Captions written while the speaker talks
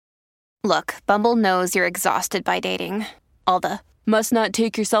Look, Bumble knows you're exhausted by dating. All the must not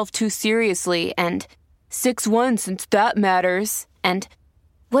take yourself too seriously and 6'1" since that matters. And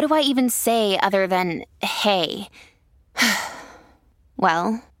what do I even say other than hey?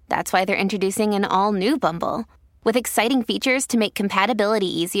 Well, that's why they're introducing an all-new Bumble with exciting features to make compatibility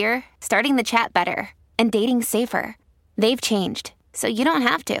easier, starting the chat better, and dating safer. They've changed, so you don't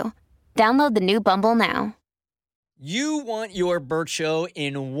have to. Download the new Bumble now. You want your Burt Show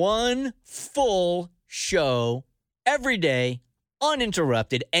in one full show every day,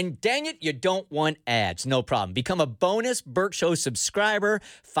 uninterrupted, and dang it, you don't want ads. No problem. Become a bonus Burt Show subscriber.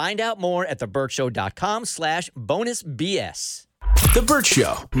 Find out more at theburtshow.com/bonusbs. The Burt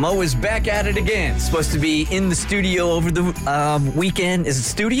Show. Mo is back at it again. Supposed to be in the studio over the weekend. Is it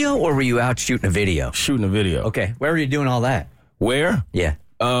studio or were you out shooting a video? Shooting a video. Okay. Where were you doing all that? Where? Yeah.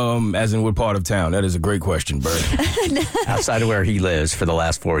 As in what part of town? That is a great question, Bert. Outside of where he lives for the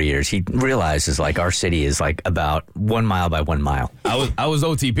last 4 years, he realizes like our city is like about 1 mile by 1 mile. I was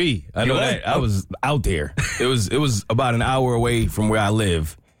OTP. I know that. I was out there. It was about an hour away from where I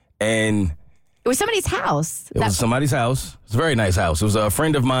live, and it was somebody's house. It was somebody's house. It's a very nice house. It was a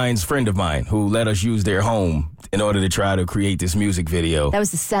friend of mine's friend of mine who let us use their home in order to try to create this music video. That was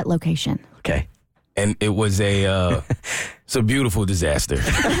the set location. And it was it's a beautiful disaster.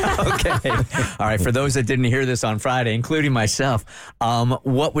 Okay. All right. For those that didn't hear this on Friday, including myself,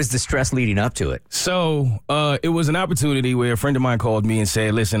 what was the stress leading up to it? So it was an opportunity where a friend of mine called me and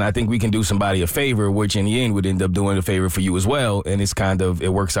said, listen, I think we can do somebody a favor, which in the end would end up doing a favor for you as well. And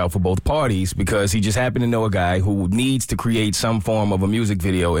it works out for both parties because he just happened to know a guy who needs to create some form of a music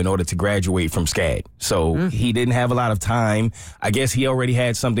video in order to graduate from SCAD. So he didn't have a lot of time. I guess he already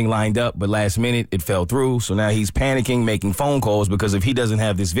had something lined up, but last minute it fell through. So now he's panicking, making phone calls because if he doesn't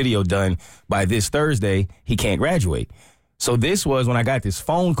have this video done by this Thursday, he can't graduate. So this was when I got this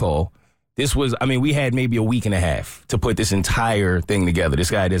phone call. We had maybe a week and a half to put this entire thing together. This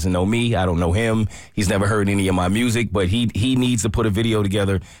guy doesn't know me. I don't know him. He's never heard any of my music, but he needs to put a video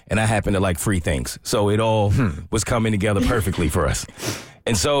together, and I happen to like free things. So it all was coming together perfectly for us.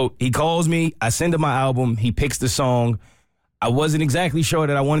 And so he calls me. I send him my album. He picks the song. I wasn't exactly sure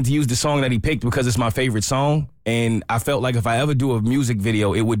that I wanted to use the song that he picked because it's my favorite song. And I felt like if I ever do a music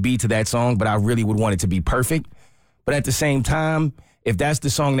video, it would be to that song, but I really would want it to be perfect. But at the same time, if that's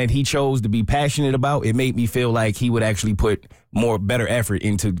the song that he chose to be passionate about, it made me feel like he would actually put better effort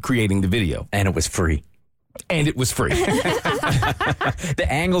into creating the video. And it was free. The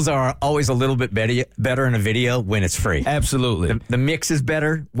angles are always a little bit better in a video when it's free. Absolutely. The mix is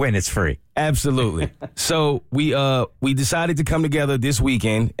better when it's free. Absolutely. So we decided to come together this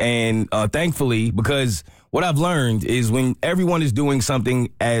weekend, and thankfully, because what I've learned is when everyone is doing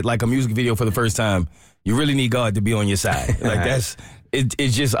something at like a music video for the first time, you really need God to be on your side. Like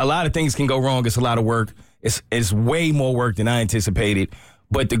it's just a lot of things can go wrong. It's a lot of work. It's way more work than I anticipated.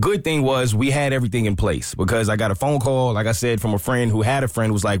 But the good thing was we had everything in place because I got a phone call, like I said, from a friend who had a friend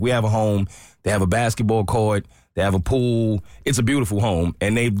who was like, we have a home. They have a basketball court. They have a pool. It's a beautiful home.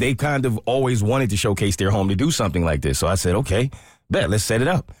 And they kind of always wanted to showcase their home to do something like this. So I said, okay, bet, let's set it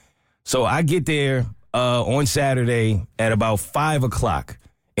up. So I get there on Saturday at about 5 o'clock,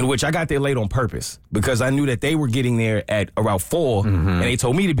 in which I got there late on purpose because I knew that they were getting there at around 4, and they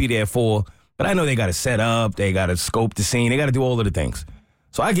told me to be there at 4. But I know they got to set up. They got to scope the scene. They got to do all of the things.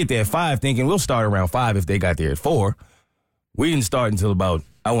 So I get there at 5 thinking we'll start around 5 if they got there at 4. We didn't start until about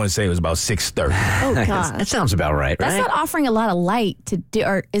 6:30. Oh, God. That sounds about right, That's not offering a lot of light to do,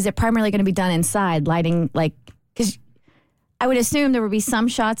 or is it primarily going to be done inside, lighting, because I would assume there would be some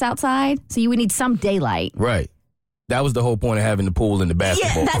shots outside, so you would need some daylight. Right. That was the whole point of having the pool and the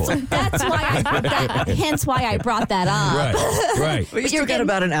basketball court. That's why hence why I brought that up. Right. Well, you still got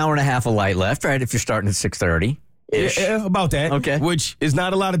about an hour and a half of light left, right, if you're starting at 6:30. Yeah, about that. Okay. Which is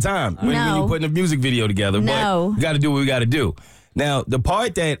not a lot of time when you're putting a music video together. No. But we got to do what we got to do. Now, the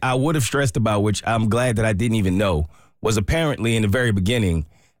part that I would have stressed about, which I'm glad that I didn't even know, was apparently in the very beginning,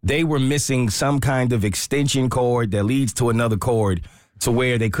 they were missing some kind of extension cord that leads to another cord to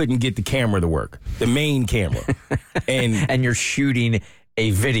where they couldn't get the camera to work, the main camera. And you're shooting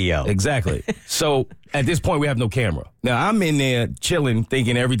a video. Exactly. So at this point, we have no camera. Now, I'm in there chilling,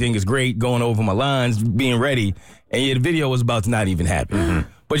 thinking everything is great, going over my lines, being ready, and the video was about to not even happen.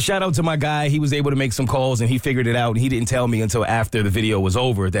 But shout out to my guy. He was able to make some calls, and he figured it out, and he didn't tell me until after the video was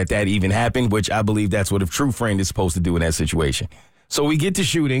over that even happened, which I believe that's what a true friend is supposed to do in that situation. So we get to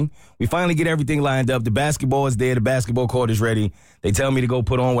shooting. We finally get everything lined up. The basketball is there. The basketball court is ready. They tell me to go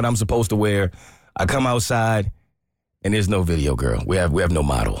put on what I'm supposed to wear. I come outside, and there's no video girl. We have no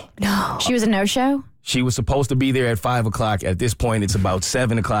model. No. She was a no-show? She was supposed to be there at 5 o'clock. At this point, it's about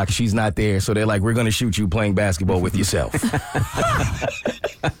 7 o'clock. She's not there. So they're like, we're going to shoot you playing basketball with yourself.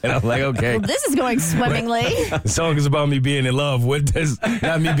 And I'm like, okay. Well, this is going swimmingly. The song is about me being in love. What does,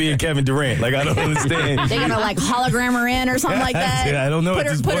 not me being Kevin Durant. Like, I don't understand. They're going to like hologram her in or something like that. Yeah, I don't know.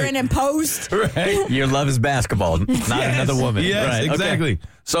 Put her in post. Right. Your love is basketball, not another woman. Yes, right. exactly. Okay.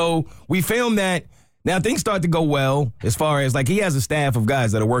 So we filmed that. Now, things start to go well as far as, like, he has a staff of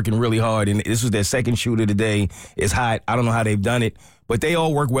guys that are working really hard, and this was their second shoot of the day. It's hot. I don't know how they've done it, but they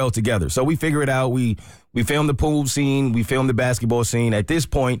all work well together. So we figure it out. We filmed the pool scene. We filmed the basketball scene. At this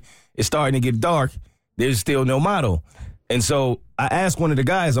point, it's starting to get dark. There's still no model. And so I asked one of the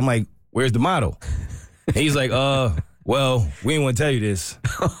guys, I'm like, where's the model? And he's like, well, we ain't want to tell you this,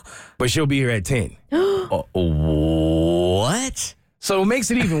 but she'll be here at 10. What? So what makes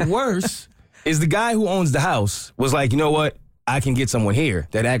it even worse is the guy who owns the house was like, you know what? I can get someone here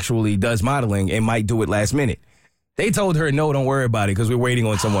that actually does modeling and might do it last minute. They told her, no, don't worry about it because we're waiting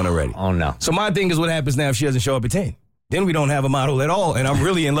on someone already. Oh, no. So my thing is what happens now if she doesn't show up at 10? Then we don't have a model at all, and I'm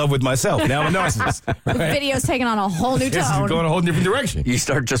really in love with myself. Now I'm a narcissist. The video's taking on a whole new This is tone. going a whole different direction. You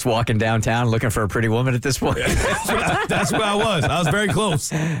start just walking downtown looking for a pretty woman at this point. That's where I was. I was very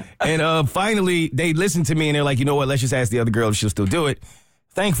close. And finally, they listened to me, and they're like, you know what? Let's just ask the other girl if she'll still do it.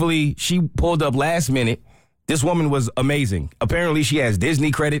 Thankfully, she pulled up last minute. This woman was amazing. Apparently, she has Disney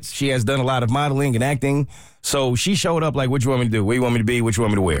credits. She has done a lot of modeling and acting. So she showed up like, what you want me to do? Where you want me to be? What you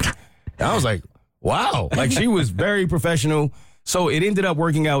want me to wear? And I was like, wow. Like, she was very professional. So it ended up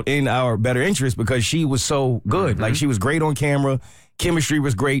working out in our better interest because she was so good. Like, she was great on camera. Chemistry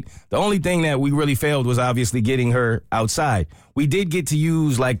was great. The only thing that we really failed was obviously getting her outside. We did get to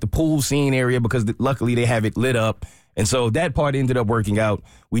use, like, the pool scene area because luckily they have it lit up. And so that part ended up working out.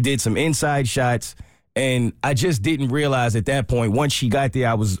 We did some inside shots, and I just didn't realize at that point, once she got there,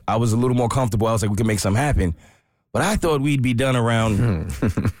 I was a little more comfortable. I was like, we can make something happen. But I thought we'd be done around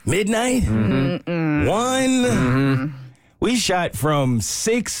midnight, 1. We shot from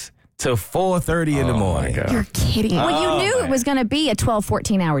 6 to 4:30 in the morning. You're kidding. Well, you knew it was going to be a 12,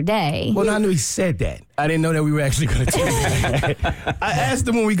 14-hour day. Well, I knew he said that. I didn't know that we were actually going to do that. I asked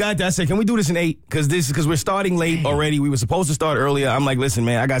him when we got there, I said, can we do this in 8? Because we're starting late already. We were supposed to start earlier. I'm like, listen,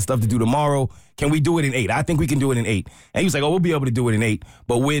 man, I got stuff to do tomorrow. Can we do it in 8? I think we can do it in 8. And he was like, oh, we'll be able to do it in 8.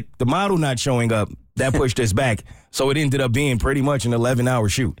 But with the model not showing up, that pushed us back. So it ended up being pretty much an 11-hour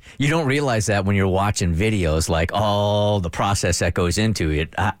shoot. You don't realize that when you're watching videos, like all the process that goes into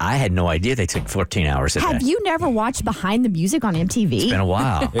it. I had no idea they took 14 hours a day. Have you never watched Behind the Music on MTV? It's been a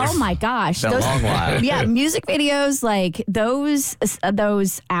while. Oh my gosh. It's been a long while. Yeah, music videos, like those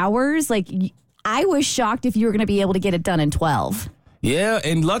hours, like I was shocked if you were going to be able to get it done in 12. Yeah,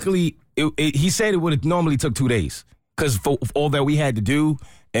 and luckily, he said it would have normally took 2 days because for all that we had to do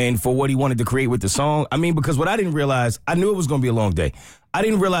and for what he wanted to create with the song. I mean, because what I didn't realize, I knew it was going to be a long day. I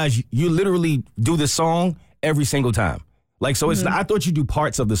didn't realize you literally do the song every single time. Like, so it's I thought you do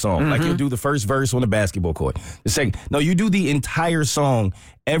parts of the song. Like, you'll do the first verse on the basketball court. The second. No, you do the entire song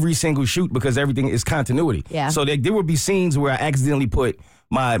every single shoot because everything is continuity. Yeah. So there would be scenes where I accidentally put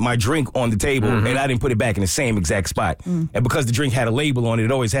my drink on the table and I didn't put it back in the same exact spot. And because the drink had a label on it,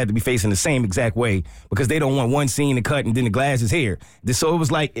 it always had to be facing the same exact way because they don't want one scene to cut and then the glass is here. So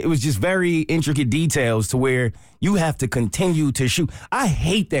it was just very intricate details to where you have to continue to shoot. I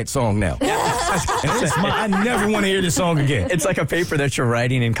hate that song now. I never want to hear this song again. It's like a paper that you're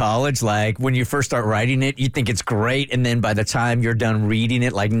writing in college. Like when you first start writing it, you think it's great. And then by the time you're done reading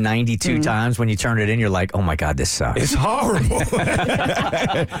it like 92 times, when you turn it in, you're like, oh my God, this sucks. It's horrible.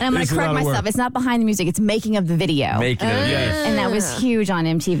 And I'm going to correct myself. It's not Behind the Music. It's making of the video. Making it. Yes. And that was huge on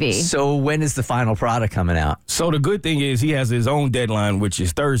MTV. So when is the final product coming out? So the good thing is he has his own deadline, which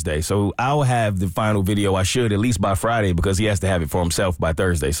is Thursday. So I'll have the final video. I should at least by Friday because he has to have it for himself by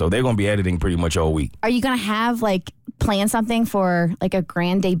Thursday. So they're going to be editing pretty much all week. Are you going to have, plan something for, a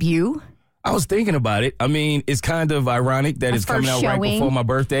grand debut? I was thinking about it. I mean, it's kind of ironic that it's coming out right showing. before my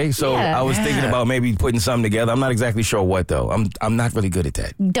birthday. So Yeah. I was thinking about maybe putting something together. I'm not exactly sure what, though. I'm not really good at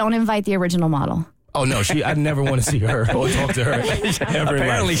that. Don't invite the original model. Oh, no. I never want to see her or talk to her ever.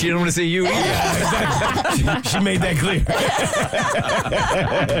 Apparently, she didn't want to see you either. She made that clear.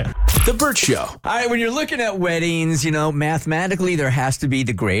 The Burt Show. All right, when you're looking at weddings, mathematically, there has to be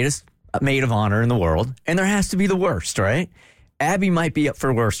the greatest maid of honor in the world, and there has to be the worst, right? Abby might be up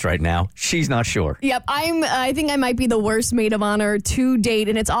for worst right now. She's not sure. Yep, I think I might be the worst maid of honor to date,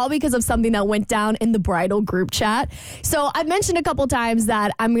 and it's all because of something that went down in the bridal group chat. So I've mentioned a couple times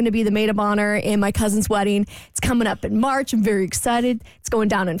that I'm going to be the maid of honor in my cousin's wedding. It's coming up in March. I'm very excited. It's going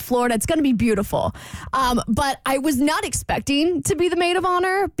down in Florida. It's going to be beautiful. But I was not expecting to be the maid of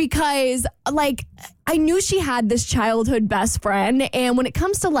honor because, like, I knew she had this childhood best friend, and when it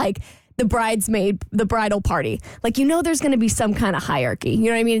comes to, like, the bridal party, like, you know, there's going to be some kind of hierarchy. You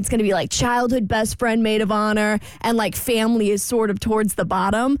know what I mean? It's going to be like childhood best friend, maid of honor, and like family is sort of towards the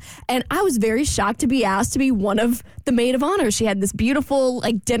bottom. And I was very shocked to be asked to be one of the maid of honor. She had this beautiful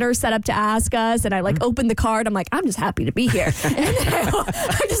like dinner set up to ask us, and I like opened the card. I'm like, I'm just happy to be here. And then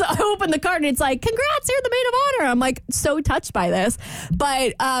I opened the card, and it's like, congrats, you're the maid of honor. I'm like so touched by this,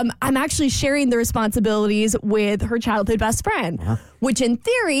 but I'm actually sharing the responsibilities with her childhood best friend, which in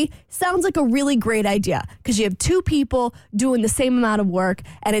theory sounds like a really great idea because you have two people doing the same amount of work,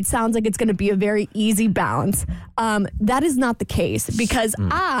 and it sounds like it's going to be a very easy balance. That is not the case because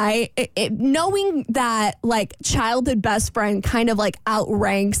knowing that like childhood best friend kind of like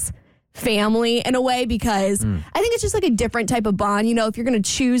outranks family in a way, because I think it's just like a different type of bond. You know, if you're going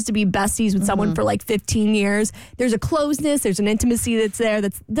to choose to be besties with someone for like 15 years, there's a closeness, there's an intimacy that's there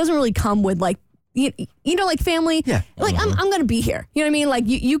that doesn't really come with like, you know, like family. Yeah. Like, I'm going to be here. You know what I mean? Like,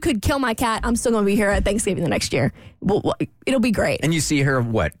 you could kill my cat. I'm still going to be here at Thanksgiving the next year. Well, it'll be great. And you see her,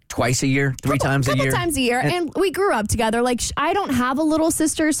 what, twice a year? Three times a year? Couple times a year. And we grew up together. Like, I don't have a little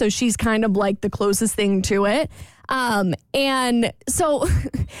sister, so she's kind of like the closest thing to it. And so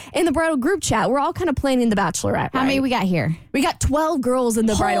in the bridal group chat, we're all kind of planning the bachelorette. How many we got here? We got 12 girls in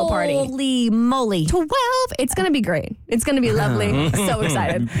the bridal party. Holy moly. 12? It's going to be great. It's going to be lovely. So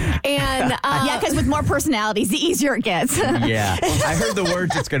excited. And yeah, because with more personalities, the easier it gets. Yeah. I heard the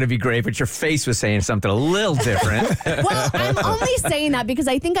words, it's going to be great, but your face was saying something a little different. Well, I'm only saying that because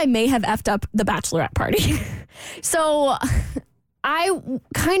I think I may have effed up the bachelorette party. So I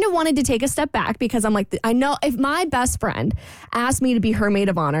kind of wanted to take a step back because I'm like, I know if my best friend asked me to be her maid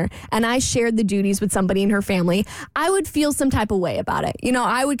of honor and I shared the duties with somebody in her family, I would feel some type of way about it. You know,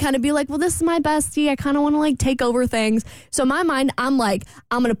 I would kind of be like, well, this is my bestie. I kind of want to like take over things. So in my mind, I'm like,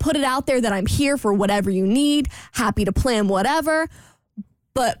 I'm going to put it out there that I'm here for whatever you need, happy to plan whatever.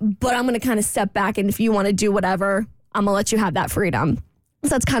 But I'm going to kind of step back, and if you want to do whatever, I'm going to let you have that freedom. So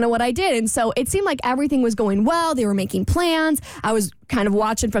that's kind of what I did. And so it seemed like everything was going well. They were making plans. I was kind of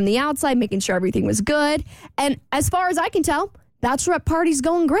watching from the outside, making sure everything was good. And as far as I can tell, bachelorette party's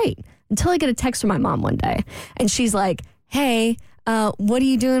going great. Until I get a text from my mom one day. And she's like, hey, what are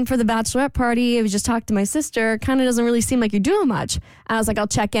you doing for the bachelorette party? I was just talking to my sister. Kind of doesn't really seem like you're doing much. And I was like, I'll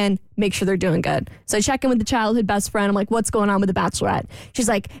check in, make sure they're doing good. So I check in with the childhood best friend. I'm like, what's going on with the bachelorette? She's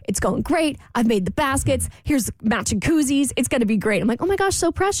like, it's going great. I've made the baskets. Here's matching koozies. It's going to be great. I'm like, oh my gosh,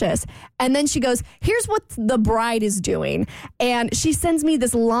 so precious. And then she goes, here's what the bride is doing. And she sends me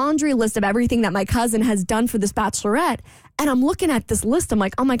this laundry list of everything that my cousin has done for this bachelorette. And I'm looking at this list. I'm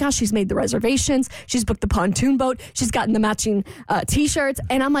like, oh my gosh, she's made the reservations. She's booked the pontoon boat. She's gotten the matching T-shirts.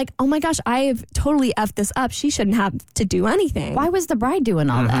 And I'm like, oh my gosh, I have totally effed this up. She shouldn't have to do anything. Why was the bride doing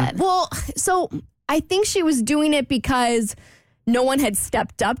all that? Well, so I think she was doing it because no one had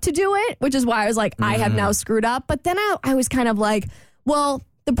stepped up to do it, which is why I was like, I have now screwed up. But then I was kind of like, well,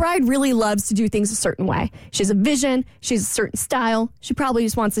 the bride really loves to do things a certain way. She has a vision. She has a certain style. She probably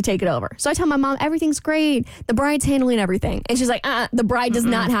just wants to take it over. So I tell my mom, everything's great. The bride's handling everything. And she's like, the bride does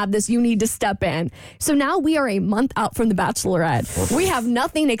not have this. You need to step in. So now we are a month out from the bachelorette. We have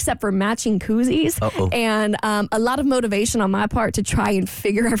nothing except for matching koozies and a lot of motivation on my part to try and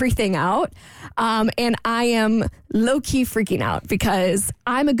figure everything out. And I am low-key freaking out because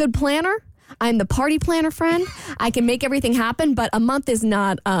I'm a good planner. I'm the party planner friend. I can make everything happen, but a month is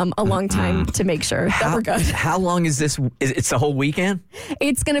not a long time to make sure that we're good. How long is this? It's the whole weekend?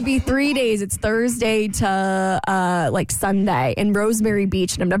 It's going to be 3 days. It's Thursday to like Sunday in Rosemary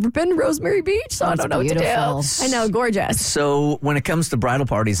Beach. And I've never been to Rosemary Beach, so I don't know what to do. I know, gorgeous. So when it comes to bridal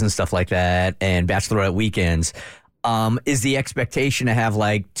parties and stuff like that and bachelorette weekends, is the expectation to have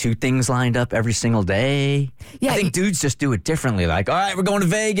like 2 things lined up every single day? Yeah, I think dudes just do it differently. Like, all right, we're going to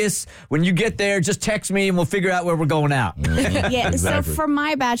Vegas. When you get there, just text me and we'll figure out where we're going out. Yeah, exactly. So for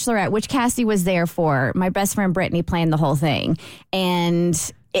my bachelorette, which Cassie was there for, my best friend Brittany planned the whole thing. And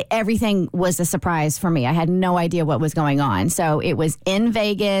everything was a surprise for me. I had no idea what was going on. So it was in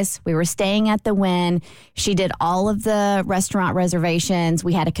Vegas. We were staying at the Wynn. She did all of the restaurant reservations.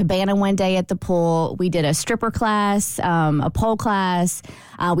 We had a cabana one day at the pool. We did a stripper class, a pole class.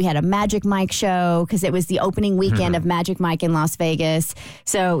 We had a Magic Mike show because it was the opening weekend of Magic Mike in Las Vegas.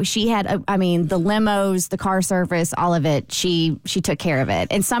 So she had, the limos, the car service, all of it. She took care of it.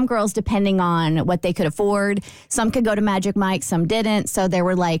 And some girls, depending on what they could afford, some could go to Magic Mike, some didn't. So there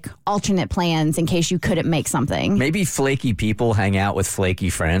were like alternate plans in case you couldn't make something. Maybe flaky people hang out with flaky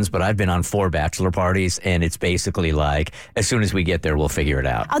friends, but I've been on 4 bachelor parties, and it's basically like, as soon as we get there, we'll figure it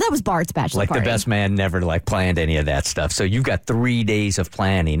out. Oh, that was Bart's bachelor party. Like the best man never planned any of that stuff. So you've got 3 days of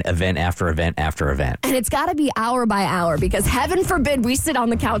planning, event after event after event. And it's got to be hour by hour because heaven forbid we sit on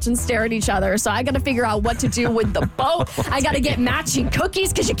the couch and stare at each other. So I got to figure out what to do with the boat. I got to get matching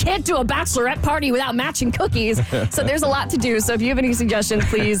cookies because you can't do a bachelorette party without matching cookies. So there's a lot to do. So if you have any suggestions,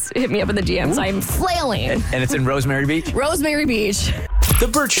 please hit me up in the DMs. I'm flailing. And it's in Rosemary Beach? Rosemary Beach. The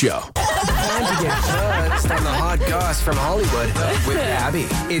Burt Show. Time to get buzzed on the hot goss from Hollywood with Abby.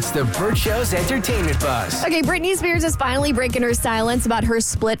 It's the Burt Show's entertainment buzz. Okay, Britney Spears is finally breaking her silence about her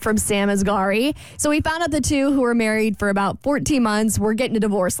split from Sam Asghari. So we found out the two, who were married for about 14 months, were getting a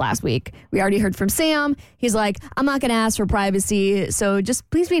divorce last week. We already heard from Sam. He's like, I'm not going to ask for privacy, so just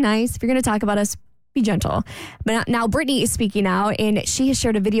please be nice. If you're going to talk about us, be gentle. But now Britney is speaking out, and she has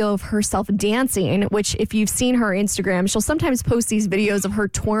shared a video of herself dancing, which if you've seen her Instagram, she'll sometimes post these videos of her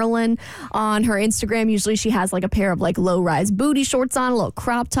twirling on her Instagram. Usually she has like a pair of like low-rise booty shorts on, a little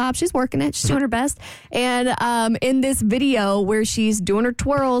crop top. She's working it. She's doing her best. And in this video where she's doing her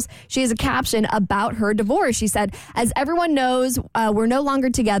twirls, she has a caption about her divorce. She said, as everyone knows, we're no longer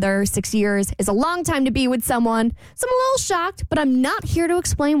together. 6 years is a long time to be with someone. So I'm a little shocked, but I'm not here to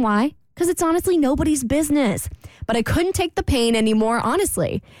explain why. Because it's honestly nobody's business. But I couldn't take the pain anymore,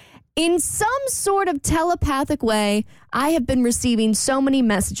 honestly. In some sort of telepathic way, I have been receiving so many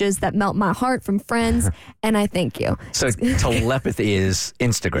messages that melt my heart from friends, and I thank you. So telepathy is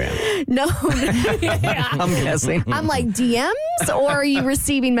Instagram. No. I'm guessing. I'm like, DMs, or are you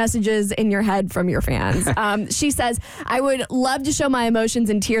receiving messages in your head from your fans? She says, I would love to show my emotions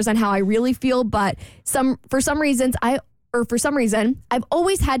and tears on how I really feel, but for some reason, I've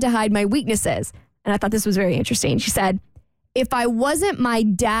always had to hide my weaknesses. And I thought this was very interesting. She said, if I wasn't my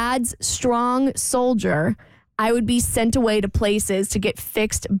dad's strong soldier, I would be sent away to places to get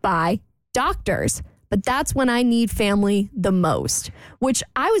fixed by doctors. But that's when I need family the most, which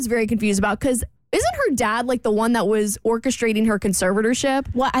I was very confused about because isn't her dad like the one that was orchestrating her conservatorship?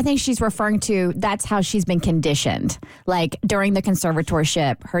 Well, I think she's referring to that's how she's been conditioned. Like during the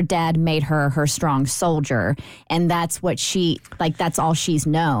conservatorship, her dad made her strong soldier. And that's what that's all she's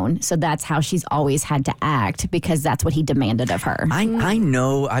known. So that's how she's always had to act because that's what he demanded of her. I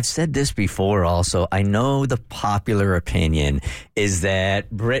know, I've said this before also. I know the popular opinion is that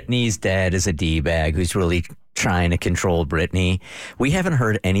Britney's dad is a D-bag who's really trying to control Britney. We haven't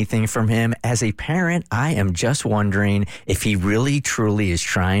heard anything from him. As a parent, I am just wondering if he really truly is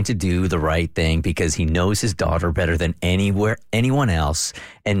trying to do the right thing because he knows his daughter better than anyone else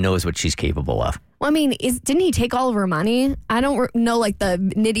and knows what she's capable of. Well, I mean, didn't he take all of her money? I don't know like the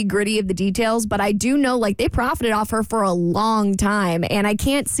nitty gritty of the details, but I do know like they profited off her for a long time. And I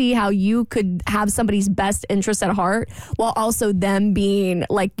can't see how you could have somebody's best interest at heart while also them being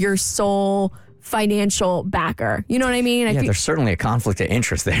like your sole financial backer. You know what I mean? There's certainly a conflict of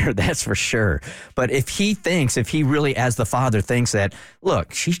interest there, that's for sure. But if he really, as the father, thinks that,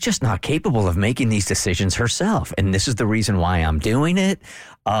 look, she's just not capable of making these decisions herself, and this is the reason why I'm doing it,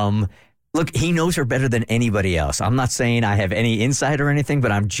 look, he knows her better than anybody else. I'm not saying I have any insight or anything,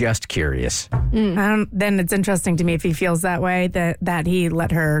 but I'm just curious. Then it's interesting to me if he feels that way, that he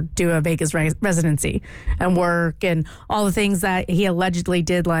let her do a Vegas residency and work and all the things that he allegedly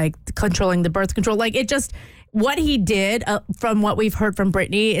did, like controlling the birth control. Like it just, what he did, from what we've heard from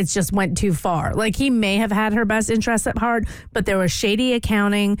Britney, it just went too far. Like he may have had her best interests at heart, but there was shady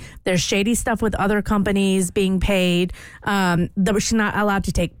accounting. There's shady stuff with other companies being paid. She's not allowed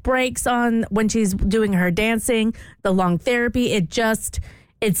to take breaks on when she's doing her dancing, the long therapy.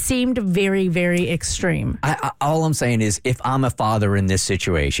 It seemed very, very extreme. All I'm saying is if I'm a father in this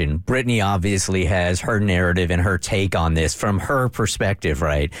situation, Britney obviously has her narrative and her take on this from her perspective,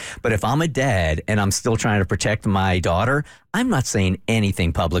 right? But if I'm a dad and I'm still trying to protect my daughter, I'm not saying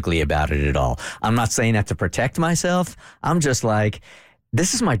anything publicly about it at all. I'm not saying that to protect myself. I'm just like,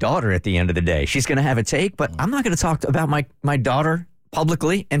 this is my daughter at the end of the day. She's going to have a take, but I'm not going to talk about my daughter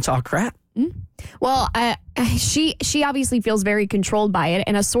publicly and talk crap. Well, she obviously feels very controlled by it.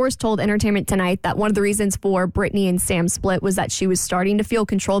 And a source told Entertainment Tonight that one of the reasons for Britney and Sam's split was that she was starting to feel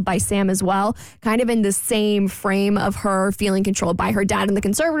controlled by Sam as well, kind of in the same frame of her feeling controlled by her dad in the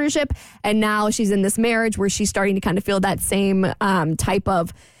conservatorship. And now she's in this marriage where she's starting to kind of feel that same type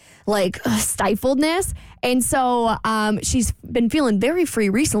of stifledness. And so she's been feeling very free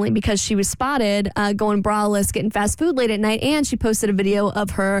recently because she was spotted going braless, getting fast food late at night, and she posted a video of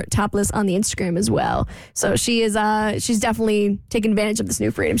her topless on the Instagram as well. So she's definitely taking advantage of this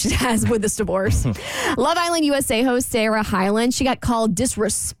new freedom she has with this divorce. Love Island USA host Sarah Hyland, she got called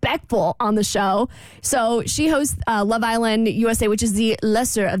disrespectful on the show. So she hosts Love Island USA, which is the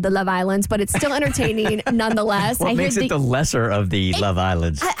lesser of the Love Islands, but it's still entertaining nonetheless. What makes it the lesser of the Love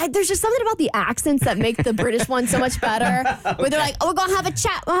Islands? There's just something about the accents that make the British one so much better. Where they're like, we're going to have a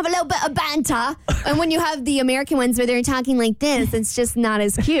chat. We'll have a little bit of banter. And when you have the American ones where they're talking like this, it's just not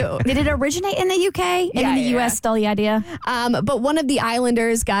as cute. Did it originate in the UK? And in the US, stole the idea? But one of the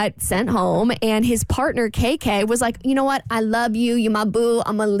Islanders got sent home, and his partner, KK, was like, you know what? I love you. You're my boo.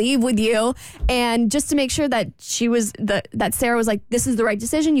 I'm going to leave with you. And just to make sure that that Sarah was like, this is the right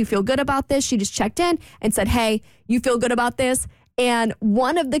decision. You feel good about this. She just checked in and said, hey, you feel good about this? And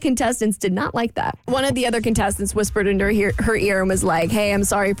one of the contestants did not like that. One of the other contestants whispered into her ear and was like, hey, I'm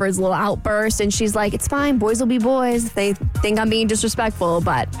sorry for his little outburst. And she's like, it's fine. Boys will be boys. They think I'm being disrespectful,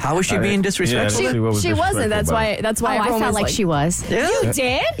 but... How was she being disrespectful? She wasn't. That's why I felt like she was. Yeah. You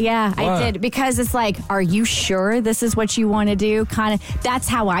did? Yeah, I did. Because it's like, are you sure this is what you want to do? Kind of. That's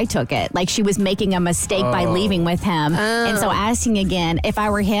how I took it. Like she was making a mistake by leaving with him. And so asking again, if I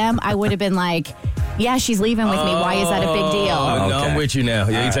were him, I would have been like... Yeah, she's leaving with me. Why is that a big deal? No, I'm with you now.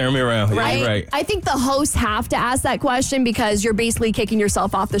 Yeah, you turn me around. Right? Yeah, you're right. I think the hosts have to ask that question because you're basically kicking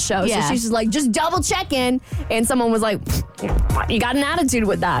yourself off the show. Yeah. So she's just like, just double check in. And someone was like, you got an attitude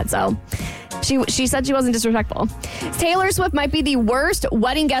with that. So she said she wasn't disrespectful. Taylor Swift might be the worst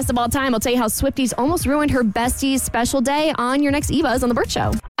wedding guest of all time. I'll tell you how Swifties almost ruined her bestie's special day on your next Eva's on The Burt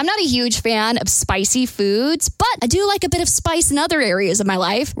Show. I'm not a huge fan of spicy foods, but I do like a bit of spice in other areas of my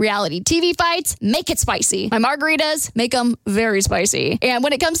life. Reality TV fights, make it spicy. My margaritas, make them very spicy. And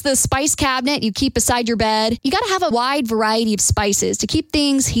when it comes to the spice cabinet you keep beside your bed, you got to have a wide variety of spices to keep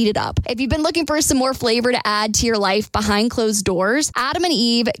things heated up. If you've been looking for some more flavor to add to your life behind closed doors, Adam and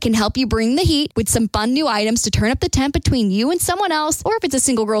Eve can help you bring the heat with some fun new items to turn up the temp between you and someone else, or if it's a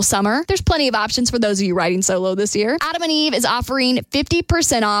single girl summer, there's plenty of options for those of you riding solo this year. Adam and Eve is offering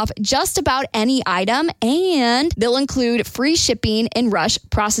 50% off just about any item, and they'll include free shipping and rush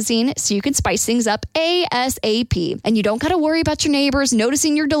processing so you can spice things up ASAP. And you don't got to worry about your neighbors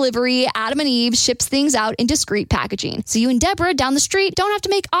noticing your delivery. Adam and Eve ships things out in discreet packaging, so you and Deborah down the street don't have to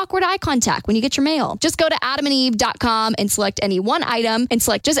make awkward eye contact when you get your mail. Just go to adamandeve.com and select any one item and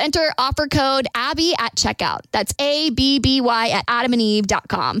just enter offer code Abby at checkout. That's ABBY at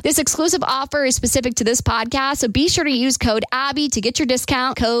adamandeve.com. This exclusive offer is specific to this podcast, so be sure to use code Abby to get your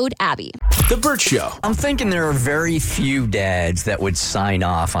discount. Code Abby. The Burt Show. I'm thinking there are very few dads that would sign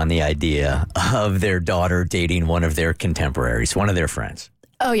off on the idea of their daughter dating one of their contemporaries, one of their friends.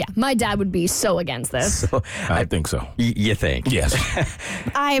 Oh, yeah. My dad would be so against this. So, I think so. You think? Yes.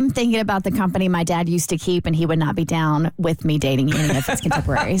 I'm thinking about the company my dad used to keep, and he would not be down with me dating any of his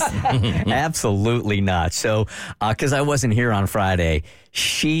contemporaries. Absolutely not. So, because I wasn't here on Friday,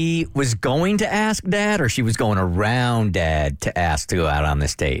 she was going to ask Dad, or she was going around Dad to ask to go out on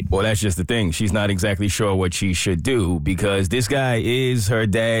this date? Well, that's just the thing. She's not exactly sure what she should do because this guy is her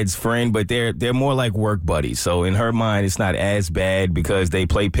dad's friend, but they're more like work buddies. So in her mind, it's not as bad because they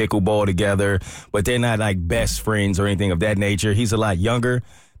play pickleball together, but they're not like best friends or anything of that nature. He's a lot younger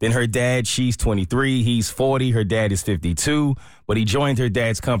than her dad. She's 23. He's 40. Her dad is 52. But he joined her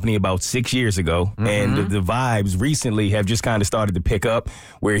dad's company about 6 years ago. Mm-hmm. And the vibes recently have just kind of started to pick up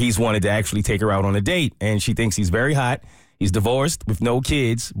where he's wanted to actually take her out on a date. And she thinks he's very hot. He's divorced with no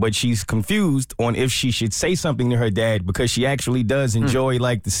kids, but she's confused on if she should say something to her dad because she actually does enjoy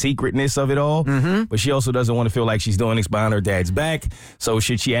like the secretness of it all. Mm-hmm. But she also doesn't want to feel like she's doing this behind her dad's back. So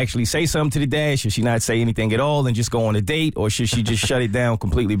should she actually say something to the dad? Should she not say anything at all and just go on a date? Or should she just shut it down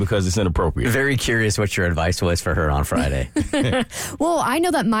completely because it's inappropriate? Very curious what your advice was for her on Friday. Well, I know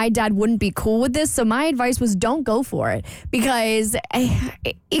that my dad wouldn't be cool with this. So my advice was don't go for it because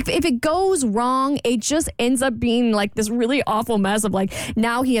if it goes wrong, it just ends up being like this really awful mess of like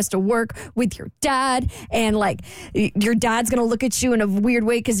now he has to work with your dad and like your dad's gonna look at you in a weird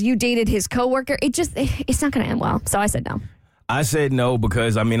way because you dated his coworker. It's not gonna end well. So I said no. I said no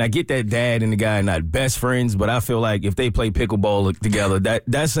because, I mean, I get that dad and the guy are not best friends, but I feel like if they play pickleball together,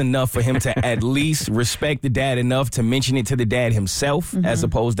 that's enough for him to at least respect the dad enough to mention it to the dad himself as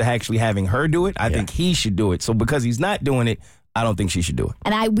opposed to actually having her do it. I think he should do it. So because he's not doing it, I don't think she should do it.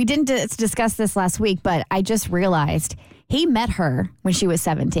 And we didn't discuss this last week, but I just realized he met her when she was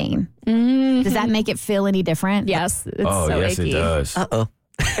 17. Does that make it feel any different? Yes. It's so yes, icky. it does. Uh-oh.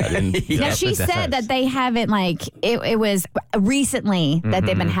 Now, she said that they haven't, like, it was recently that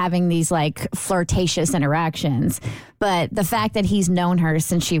they've been having these, like, flirtatious interactions. But the fact that he's known her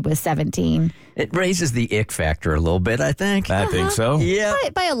since she was 17. It raises the ick factor a little bit, I think. I think so. Yeah.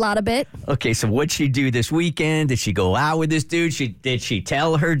 By a lot of bit. Okay, so what'd she do this weekend? Did she go out with this dude? Did she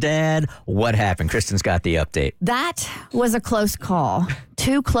tell her dad? What happened? Kristen's got the update. That was a close call.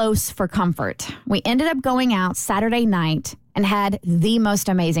 Too close for comfort. We ended up going out Saturday night and had the most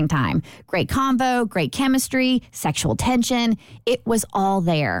amazing time. Great convo, great chemistry, sexual tension. It was all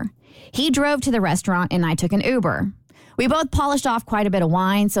there. He drove to the restaurant and I took an Uber. We both polished off quite a bit of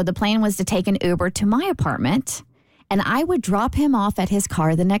wine, so the plan was to take an Uber to my apartment and I would drop him off at his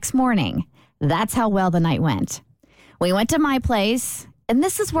car the next morning. That's how well the night went. We went to my place, and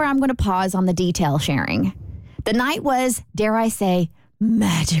this is where I'm going to pause on the detail sharing. The night was, dare I say,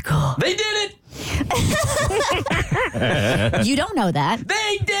 magical. They did it! You don't know that.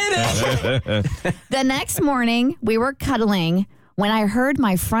 They did it! The next morning, we were cuddling when I heard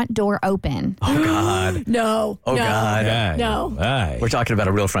my front door open. Oh, God. No. Oh, no, God. No. We're talking about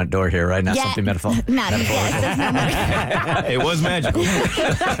a real front door here, right? Not something metaphorical. It was magical.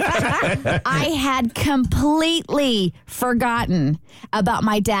 I had completely forgotten about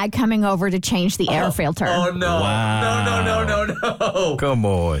my dad coming over to change the air filter. Oh, no. Wow. No. Come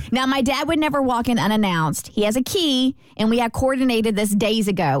on. Now, my dad would never walk in unannounced. He has a key, and we had coordinated this days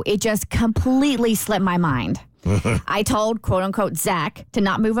ago. It just completely slipped my mind. I told, quote unquote, Zach to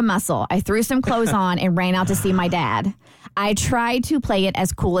not move a muscle. I threw some clothes on and ran out to see my dad. I tried to play it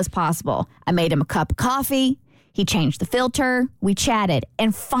as cool as possible. I made him a cup of coffee. He changed the filter. We chatted.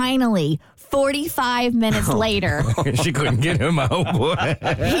 And finally, 45 minutes later, She couldn't get him out, boy.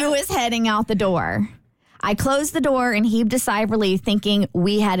 he was heading out the door. I closed the door and heaved a sigh of relief, thinking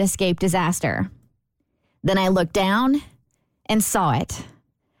we had escaped disaster. Then I looked down and saw it.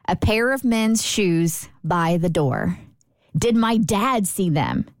 A pair of men's shoes by the door. Did my dad see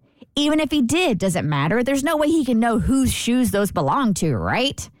them? Even if he did, does it matter? There's no way he can know whose shoes those belong to,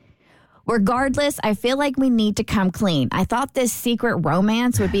 right? Regardless, I feel like we need to come clean. I thought this secret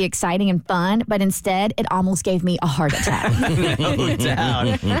romance would be exciting and fun, but instead, it almost gave me a heart attack. No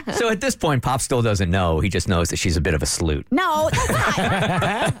doubt. So at this point, Pop still doesn't know. He just knows that she's a bit of a sleut. No, that's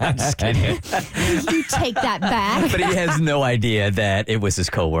not. I'm just kidding. You take that back. But he has no idea that it was his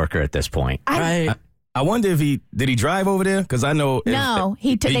coworker at this point. Right? I wonder if did he drive over there? Because I know. No,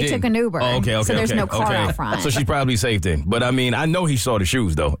 they didn't. took an Uber. Oh, okay. So there's no car out front. So she's probably safe then. But I mean, I know he saw the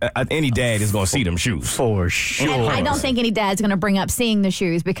shoes though. Any dad is going to see them shoes. For sure. And I don't think any dad's going to bring up seeing the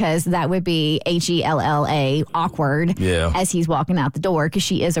shoes because that would be HELLA awkward as he's walking out the door because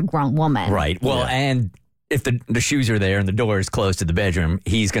she is a grown woman. Right. Well, and if the shoes are there and the door is closed to the bedroom,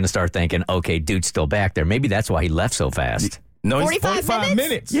 he's going to start thinking, okay, dude's still back there. Maybe that's why he left so fast. No, it's 45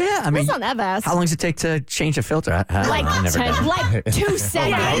 minutes. Yeah, I mean, That's not that fast. how long does it take to change a filter? Like, I've never done it. like 2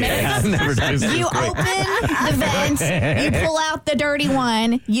 seconds. I've never done it. You open the vent, you pull out the dirty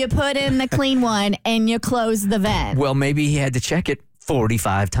one, you put in the clean one, and you close the vent. Well, maybe he had to check it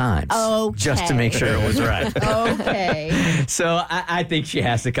 45 times. Okay. Just to make sure it was right. Okay. So I think she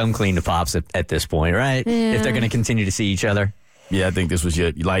has to come clean to Pops at this point, right? If they're going to continue to see each other. Yeah, I think this was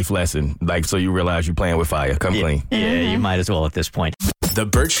your life lesson. Like, so you realize you're playing with fire. Come clean. Yeah, you might as well at this point. The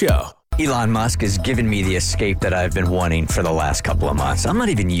Burt Show. Elon Musk has given me the escape that I've been wanting for the last couple of months. I'm not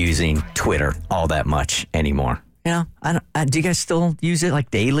even using Twitter all that much anymore. You know, do you guys still use it like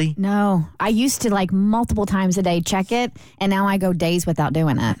daily? No, I used to like multiple times a day check it, and now I go days without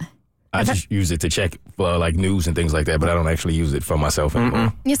doing it. I just use it to check for like news and things like that, but I don't actually use it for myself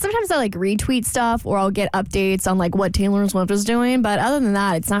anymore. Yeah, sometimes I like retweet stuff or I'll get updates on like what Taylor Swift is doing. But other than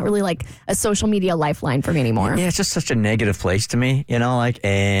that, it's not really like a social media lifeline for me anymore. Yeah, it's just such a negative place to me, you know, like,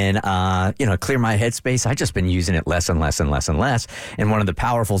 and, clear my headspace. I've just been using it less and less and less and less. And one of the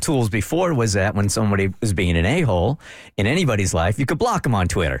powerful tools before was that when somebody was being an a-hole in anybody's life, you could block them on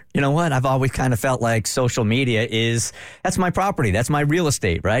Twitter. You know what? I've always kind of felt like social media that's my property. That's my real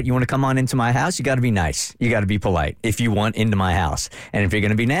estate, right? You want to come on into my house, you got to be nice. You got to be polite if you want into my house. And if you're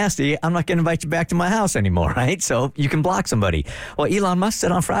going to be nasty, I'm not going to invite you back to my house anymore, right? So you can block somebody. Well, Elon Musk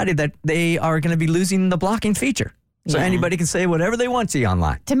said on Friday that they are going to be losing the blocking feature. So Yeah. anybody can say whatever they want to you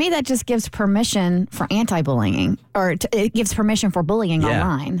online. To me, that just gives permission for anti-bullying, or it gives permission for bullying Yeah.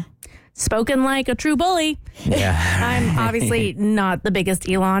 online. Spoken like a true bully. Yeah. I'm obviously not the biggest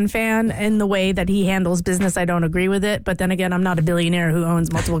Elon fan in the way that he handles business. I don't agree with it. But then again, I'm not a billionaire who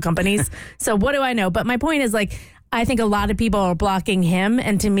owns multiple companies. So what do I know? But my point is, like, I think a lot of people are blocking him.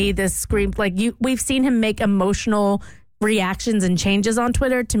 And to me, this screams like we've seen him make emotional reactions and changes on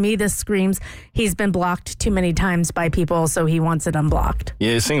Twitter. To me, this screams he's been blocked too many times by people, so he wants it unblocked.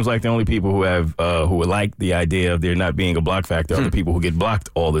 Yeah, it seems like the only people who would like the idea of there not being a block factor are the people who get blocked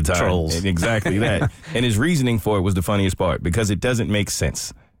all the time. Trolls. And exactly that. And his reasoning for it was the funniest part because it doesn't make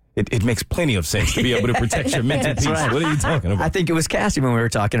sense. It makes plenty of sense to be able to protect your mental peace. right. What are you talking about? I think it was Cassie when we were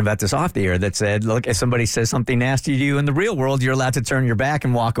talking about this off the air that said, look, if somebody says something nasty to you in the real world, you're allowed to turn your back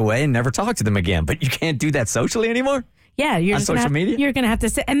and walk away and never talk to them again. But you can't do that socially anymore? Yeah, you're On just gonna social have, media? You're going to have to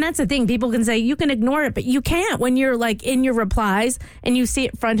say, and that's the thing. People can say you can ignore it, but you can't when you're like in your replies and you see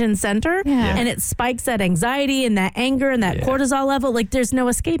it front and center, and it spikes that anxiety and that anger and that cortisol level. Like there's no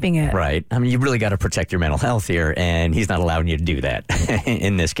escaping it. Right. I mean, you really got to protect your mental health here, and he's not allowing you to do that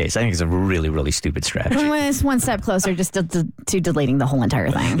in this case. I think it's a really, really stupid strategy. Well, it's one step closer just to deleting the whole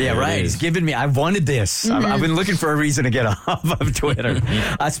entire thing. Yeah, right. He's giving me, I wanted this. I've been looking for a reason to get off of Twitter.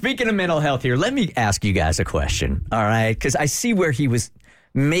 Speaking of mental health here, let me ask you guys a question. All right. Because I see where he was.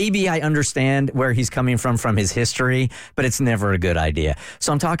 Maybe I understand where he's coming from his history, but it's never a good idea.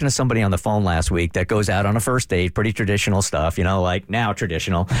 So I'm talking to somebody on the phone last week that goes out on a first date, pretty traditional stuff, you know, like now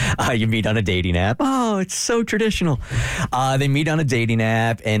traditional. You meet on a dating app. Oh, it's so traditional. They meet on a dating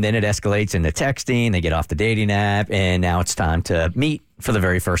app, and then it escalates into texting. They get off the dating app, and now it's time to meet for the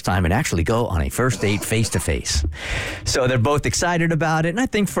very first time and actually go on a first date face-to-face. So they're both excited about it, and I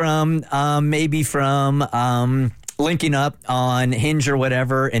think from linking up on Hinge or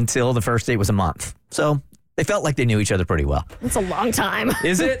whatever until the first date was a month. So they felt like they knew each other pretty well. It's a long time.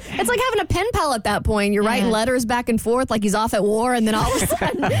 Is it? It's like having a pen pal at that point. You're writing letters back and forth like he's off at war, and then all of a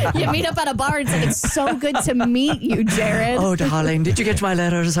sudden you meet up at a bar and it's like, it's so good to meet you, Jared. Oh, darling, did you get my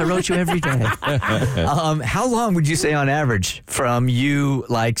letters? I wrote you every day. How long would you say on average from you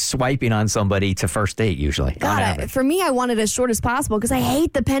like swiping on somebody to first date usually? On God, average? for me, I want it as short as possible because I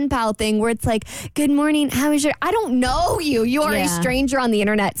hate the pen pal thing where it's like, good morning, how is your... I don't know you. You are a stranger on the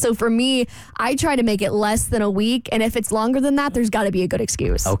internet. So for me, I try to make it less than a week. And if it's longer than that, there's got to be a good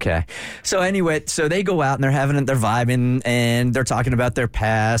excuse. Okay. So anyway, so they go out and they're vibing and they're talking about their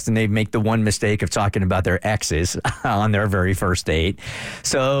past, and they make the one mistake of talking about their exes on their very first date.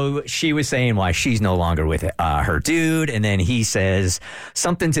 So she was saying why she's no longer with her dude. And then he says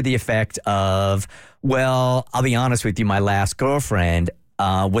something to the effect of, well, I'll be honest with you, my last girlfriend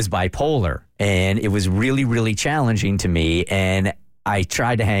was bipolar, and it was really, really challenging to me. And I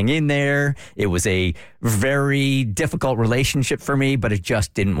tried to hang in there. It was a very difficult relationship for me, but it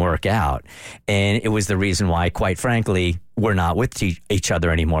just didn't work out. And it was the reason why, quite frankly, we're not with each other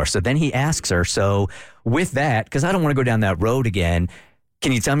anymore. So then he asks her, so with that, because I don't want to go down that road again,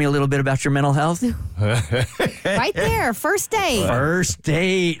 can you tell me a little bit about your mental health? Right there, first date. First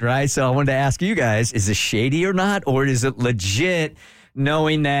date, right? So I wanted to ask you guys, is this shady or not? Or is it legit,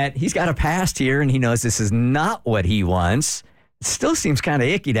 knowing that he's got a past here and he knows this is not what he wants? It still seems kind of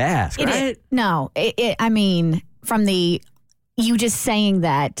icky to ask, right? I mean, from the you just saying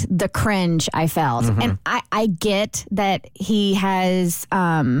that, the cringe I felt. And I get that he has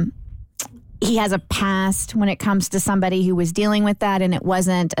a past when it comes to somebody who was dealing with that, and it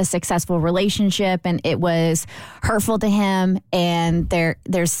wasn't a successful relationship, and it was hurtful to him, and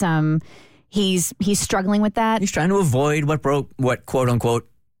there's some he's struggling with that. He's trying to avoid what quote unquote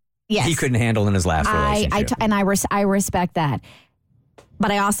Yes. he couldn't handle in his last relationship. I respect that,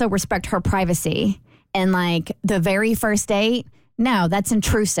 but I also respect her privacy. And like the very first date, no, that's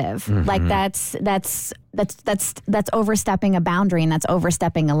intrusive. Like that's overstepping a boundary, and that's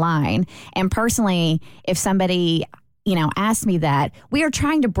overstepping a line. And personally, if somebody asked me that, we are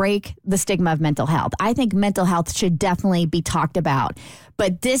trying to break the stigma of mental health. I think mental health should definitely be talked about.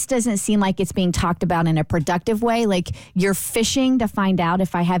 But this doesn't seem like it's being talked about in a productive way. Like you're fishing to find out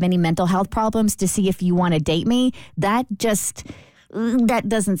if I have any mental health problems to see if you want to date me. That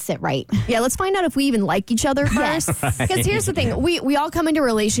doesn't sit right. Yeah, let's find out if we even like each other first. Because here's the thing. We all come into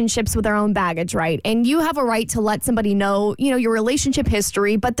relationships with our own baggage, right? And you have a right to let somebody know, your relationship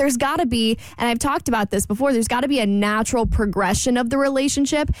history, but there's got to be, and I've talked about this before, there's got to be a natural progression of the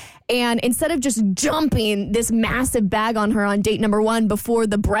relationship. And instead of just jumping this massive bag on her on date number 1 before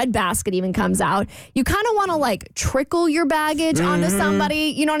the breadbasket even comes out, you kind of want to like trickle your baggage onto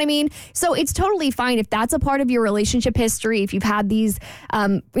somebody. You know what I mean? So it's totally fine if that's a part of your relationship history, if you've had these these,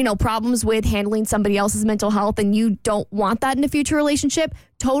 problems with handling somebody else's mental health and you don't want that in a future relationship,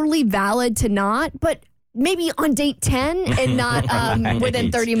 totally valid to not, but maybe on date 10 and not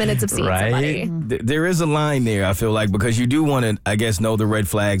within 30 minutes of seeing somebody. There is a line there, I feel like, because you do want to, I guess, know the red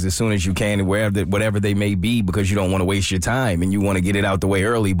flags as soon as you can, whatever they may be, because you don't want to waste your time and you want to get it out the way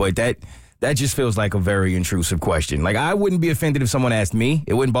early. But that just feels like a very intrusive question. Like, I wouldn't be offended if someone asked me.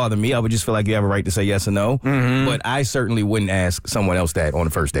 It wouldn't bother me. I would just feel like you have a right to say yes or no. Mm-hmm. But I certainly wouldn't ask someone else that on the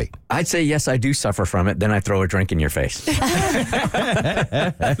first date. I'd say, yes, I do suffer from it. Then I throw a drink in your face. There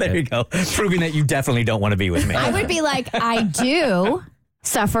you go. Proving that you definitely don't want to be with me. I would be like, I do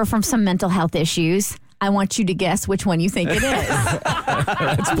suffer from some mental health issues. I want you to guess which one you think it is.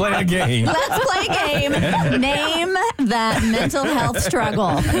 Let's play a game. Let's play a game. Name that mental health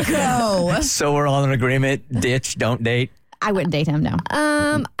struggle. Go. So we're all in agreement. Ditch, don't date. I wouldn't date him, no.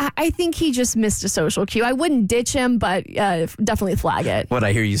 I think he just missed a social cue. I wouldn't ditch him, but definitely flag it. What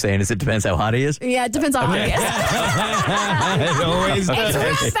I hear you saying is it depends how hot he is? Yeah, it depends on how he is. It always does.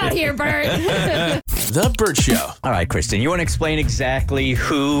 It's rough out here, Bert. The Bert Show. All right, Kristen, you want to explain exactly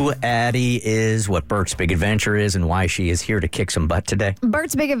who Addie is, what Bert's Big Adventure is, and why she is here to kick some butt today?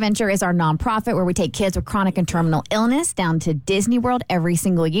 Bert's Big Adventure is our nonprofit where we take kids with chronic and terminal illness down to Disney World every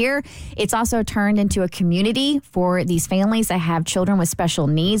single year. It's also turned into a community for these families that have children with special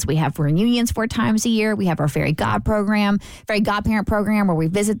needs. We have reunions 4 times a year. We have our Fairy Godparent program where we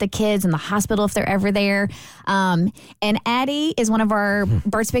visit the kids in the hospital if they're ever there. And Addie is one of our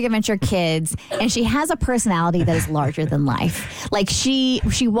Bert's Big Adventure kids, and she has a personality that is larger than life. Like she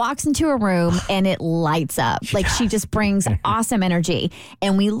walks into a room and it lights up. Like she just brings awesome energy.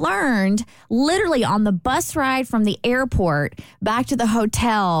 And we learned literally on the bus ride from the airport back to the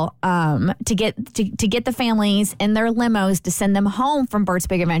hotel to get the families in their limos to send them home from Bert's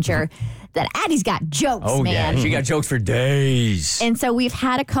Big Adventure that Addie's got jokes, man. Yeah, she got jokes for days. And so we've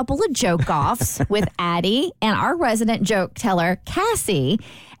had a couple of joke offs with Addie and our resident joke teller, Cassie.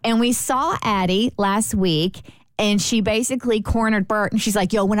 And we saw Addie last week, and she basically cornered Bert, and she's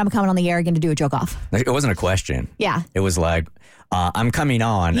like, yo, when I'm coming on the air again to do a joke off. It wasn't a question. Yeah. It was like, I'm coming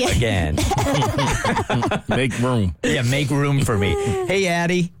on again. Make room. Yeah, make room for me. Hey,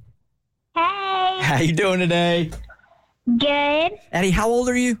 Addie. Hey. How you doing today? Good. Addie, how old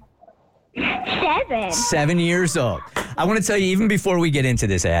are you? 7. 7 years old. I want to tell you, even before we get into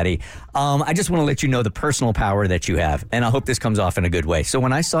this, Addie, I just want to let you know the personal power that you have, and I hope this comes off in a good way. So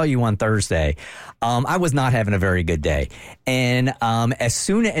when I saw you on Thursday, I was not having a very good day. And as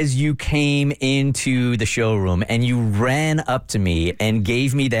soon as you came into the showroom and you ran up to me and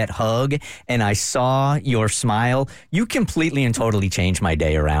gave me that hug and I saw your smile, you completely and totally changed my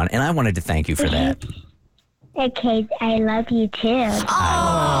day around, and I wanted to thank you for that. Okay, I love you too.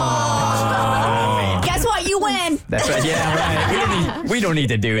 Oh. Guess what? You win. That's right. Yeah, right. We don't need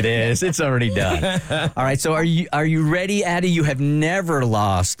to do this. It's already done. All right. So are you ready, Addie? You have never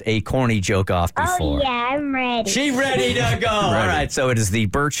lost a corny joke off before. Oh, yeah, I'm ready. She ready to go. All right. So it is the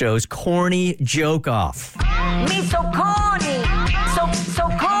Bert Show's corny joke off. Me so corny. So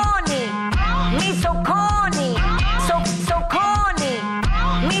corny. Me so corny. So corny.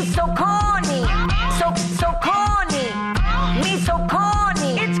 Me so corny. So corny. Me so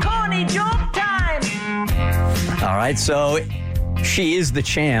corny. It's corny joke time. All right. So she is the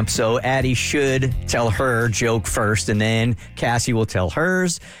champ, so Addie should tell her joke first, and then Cassie will tell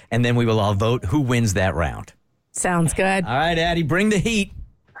hers, and then we will all vote who wins that round. Sounds good. All right, Addie, bring the heat.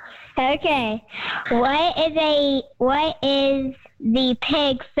 Okay. What is the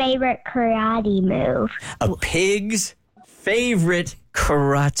pig's favorite karate move? A pig's favorite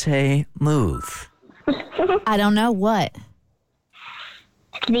karate move. I don't know what.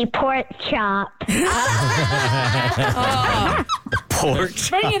 The pork chop. Pork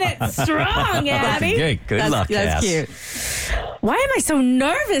chop. Bringing it strong, Abby. Good luck, That's Cass. cute. Why am I so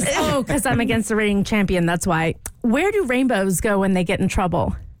nervous? Oh, because I'm against the reigning champion. That's why. Where do rainbows go when they get in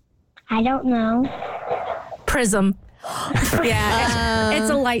trouble? I don't know. Prism. Yeah, it's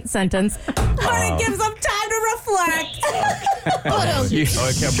a light sentence, but it gives them time to reflect. It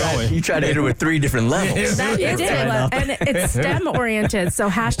kept going. You tried to hit her with 3 different levels. That you did, and it's STEM oriented. So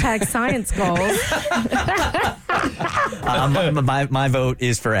 #science goals. My vote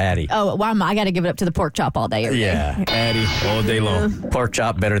is for Addie. Oh, well, I got to give it up to the pork chop all day. Yeah, Addie, all day long. pork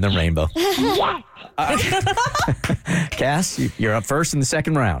chop better than rainbow. Yes. Cass, you're up first in the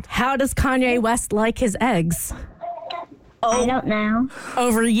second round. How does Kanye West like his eggs? I don't know.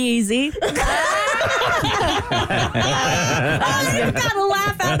 Over Yeezy. You gotta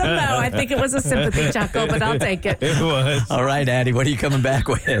laugh out of Mo. I think it was a sympathy chuckle, but I'll take it. It was. All right, Addie, what are you coming back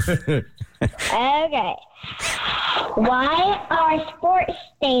with? Okay. Why are sports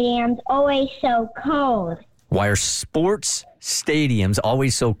stadiums always so cold? Why are sports stadiums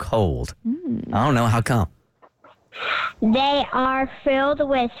always so cold? I don't know. How come? They are filled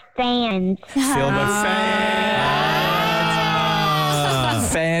with fans. Filled with fans.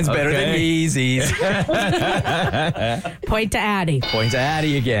 Fans better than Yeezys. Point to Addie. Point to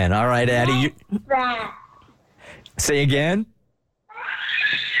Addie again. All right, Addie. Say again.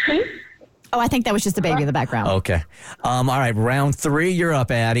 Oh, I think that was just a baby in the background. Okay. All right, round 3. You're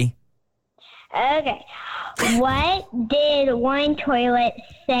up, Addie. Okay. What did one toilet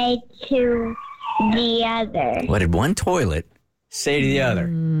say to the other? What did one toilet say to the other?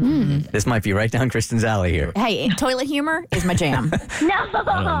 This might be right down Kristen's alley here. Hey, toilet humor is my jam. No. I don't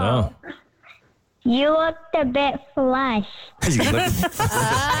know. You looked a bit flush.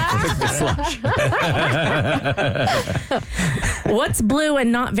 What's blue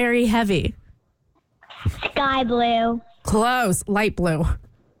and not very heavy? Sky blue. Close. Light blue.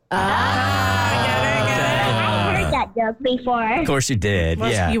 I heard that joke before. Of course you did.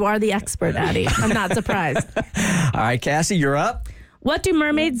 Well, Yeah. You are the expert, Addie. I'm not surprised. All right, Cassie, you're up. What do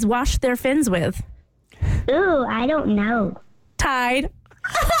mermaids wash their fins with? Ooh, I don't know. Tide.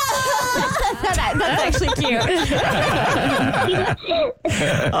 That's actually cute.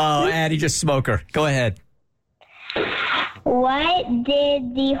 Oh, Addie, just smoke her. Go ahead. What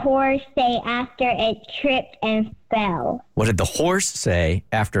did the horse say after it tripped and fell? What did the horse say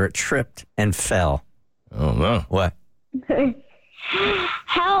after it tripped and fell? Oh, no. What?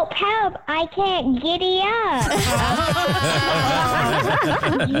 Help, help, I can't giddy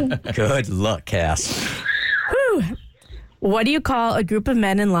up. Good luck, Cass. Whew. What do you call a group of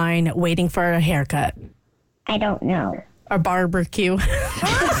men in line waiting for a haircut? I don't know. A barbecue.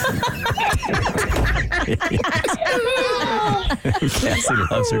 Cassie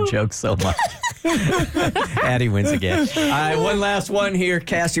loves her jokes so much. Addie wins again. All right, one last one here.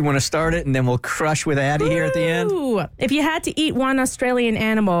 Cassie, you want to start it, and then we'll crush with Addie here at the end? Ooh. If you had to eat one Australian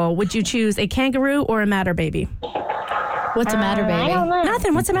animal, would you choose a kangaroo or a matter baby? What's the matter, I baby? don't know.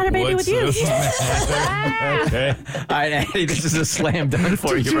 Nothing. What's the matter, baby, with you? Okay. All right, Addie, this is a slam dunk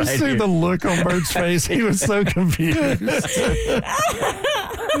for Did you you right see here. the look on Bert's face? He was so confused.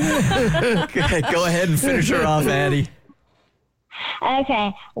 Okay, go ahead and finish her off, Addie.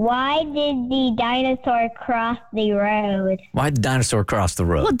 Okay, why did the dinosaur cross the road? Why did the dinosaur cross the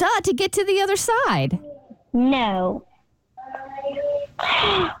road? Well, duh, to get to the other side. No.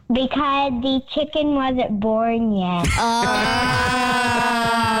 Because the chicken wasn't born yet.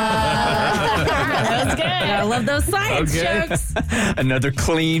 That was good. I love those science Okay. jokes. Another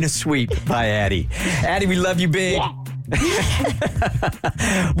clean sweep by Addie. Addie, we love you big.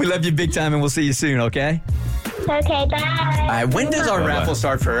 We love you big time, and we'll see you soon, okay? Okay, bye. All right, when does our raffle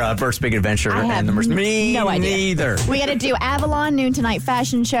start for Bert's Big Adventure? I have and the Me no idea. neither. We got to do Avalon Noon Tonight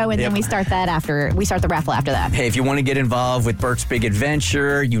fashion show, and then Yep. we start the raffle after that. Hey, if you want to get involved with Bert's Big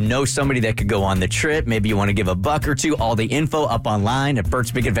Adventure, you know somebody that could go on the trip, maybe you want to give a buck or two, all the info up online at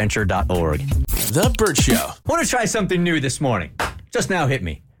bertsbigadventure.org. The Bert Show. I want to try something new this morning. Just now hit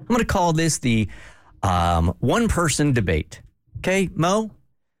me. I'm going to call this the one-person debate. Okay, Mo?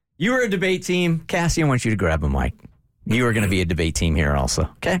 You are a debate team. Cassie, I want you to grab a mic. You are going to be a debate team here also,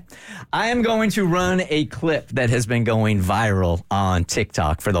 okay? I am going to run a clip that has been going viral on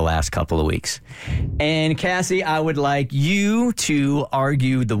TikTok for the last couple of weeks. And Cassie, I would like you to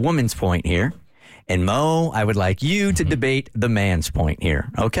argue the woman's point here. And Mo, I would like you to debate the man's point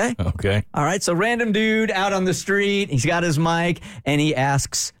here, okay? Okay. All right, so random dude out on the street, he's got his mic, and he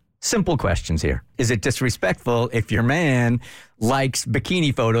asks simple questions here. Is it disrespectful if your man likes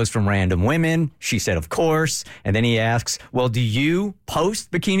bikini photos from random women? She said, of course. And then he asks, well, do you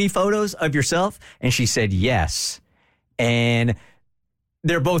post bikini photos of yourself? And she said, yes. And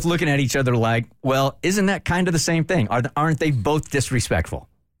they're both looking at each other like, well, isn't that kind of the same thing? Aren't they both disrespectful?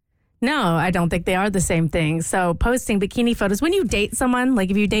 No, I don't think they are the same thing. So posting bikini photos, when you date someone,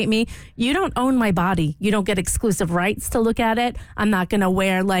 like if you date me, you don't own my body. You don't get exclusive rights to look at it. I'm not going to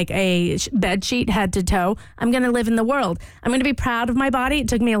wear like a bed sheet head to toe. I'm going to live in the world. I'm going to be proud of my body. It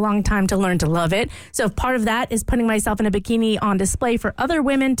took me a long time to learn to love it. So if part of that is putting myself in a bikini on display for other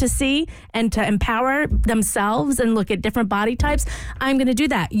women to see and to empower themselves and look at different body types, I'm going to do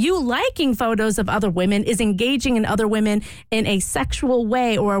that. You liking photos of other women is engaging in other women in a sexual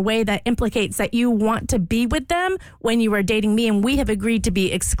way or a way that implicates that you want to be with them when you are dating me, and we have agreed to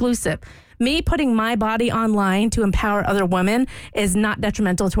be exclusive. me putting my body online to empower other women is not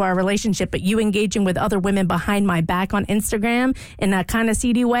detrimental to our relationship, but you engaging with other women behind my back on Instagram in that kind of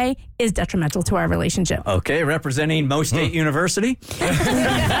seedy way is detrimental to our relationship. Okay, representing Mo State University.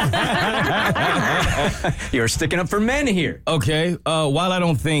 You're sticking up for men here. Okay, while I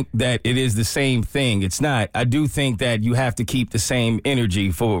don't think that it is the same thing, it's not. I do think that you have to keep the same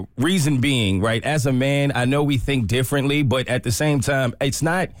energy for reason being, right? As a man, I know we think differently, but at the same time, it's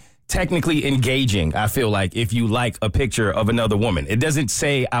not technically engaging, I feel like, if you like a picture of another woman. It doesn't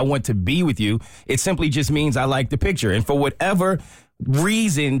say I want to be with you. It simply just means I like the picture. And for whatever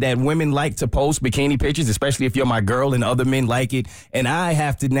reason that women like to post bikini pictures, especially if you're my girl and other men like it, and I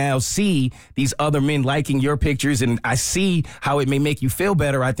have to now see these other men liking your pictures and I see how it may make you feel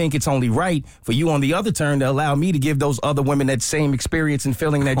better, I think it's only right for you on the other turn to allow me to give those other women that same experience and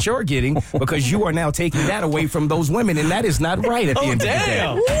feeling that you're getting, because you are now taking that away from those women, and that is not right at the end of the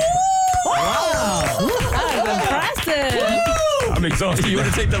day. Wow. That is impressive. I'm exhausted. You want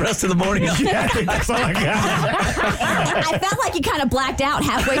to take the rest of the morning off? Yeah, I think that's all I got. I felt like you kind of blacked out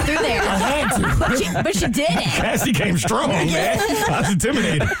halfway through there. I had to. But you did it. Cassie came strong, man. I was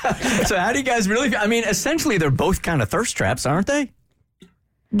intimidated. So how do you guys really feel? I mean, essentially, they're both kind of thirst traps, aren't they?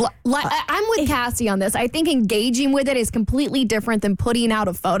 I'm with Cassie on this. I think engaging with it is completely different than putting out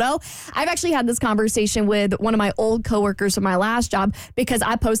a photo. I've actually had this conversation with one of my old coworkers from my last job because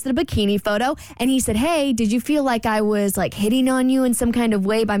I posted a bikini photo and he said, "Hey, did you feel like I was like hitting on you in some kind of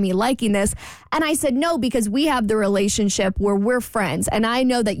way by me liking this?" And I said, "No, because we have the relationship where we're friends. And I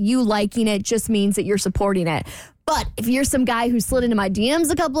know that you liking it just means that you're supporting it. But if you're some guy who slid into my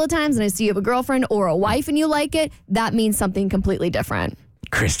DMs a couple of times and I see you have a girlfriend or a wife and you like it, that means something completely different."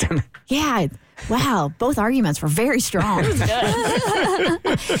 Kristen. Yeah. Wow. Both arguments were very strong.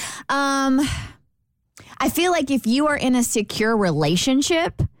 I feel like if you are in a secure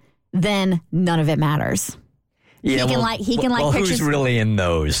relationship, then none of it matters. Yeah, He can like pictures. Who's really in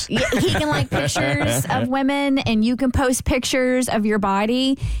those? Yeah, he can like pictures of women, and you can post pictures of your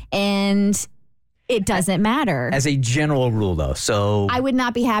body, and it doesn't matter. As a general rule, though, so I would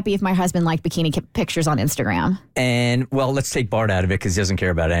not be happy if my husband liked bikini pictures on Instagram. And, well, let's take Bart out of it because he doesn't care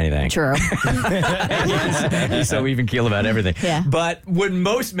about anything. True. He's so even keel about everything. Yeah. But would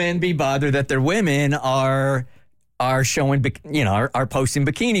most men be bothered that their women are showing, are posting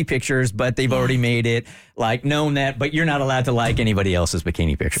bikini pictures, but they've already made it like known that, but you're not allowed to like anybody else's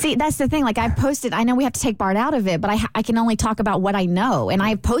bikini picture. See, that's the thing. Like I posted, I know we have to take Bart out of it, but I can only talk about what I know. And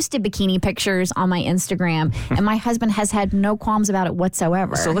I've posted bikini pictures on my Instagram, and my husband has had no qualms about it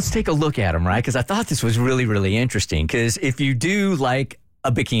whatsoever. So let's take a look at them, right? Because I thought this was really, really interesting. Because if you do like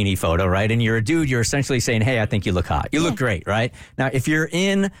a bikini photo, right, and you're a dude, you're essentially saying, "Hey, I think you look hot. You look great," right? Now, if you're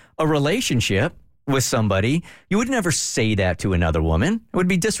in a relationship with somebody, you would never say that to another woman. It would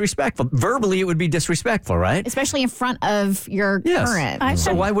be disrespectful. Verbally, it would be disrespectful, right? Especially in front of your current.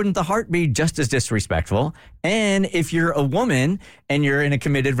 So why wouldn't the heart be just as disrespectful? And if you're a woman and you're in a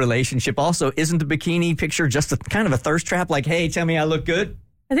committed relationship also, isn't the bikini picture just a kind of a thirst trap? Like, "Hey, tell me I look good"?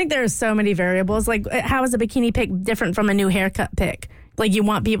 I think there are so many variables. Like, how is a bikini pic different from a new haircut pic? Like, you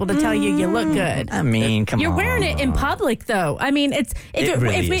want people to tell you look good. I mean, come on. You're wearing it in public, though. I mean, if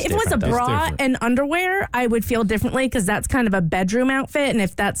it was a bra and underwear, I would feel differently because that's kind of a bedroom outfit. And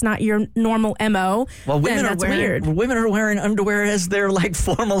if that's not your normal MO, then that's weird. Women are wearing underwear as their, like,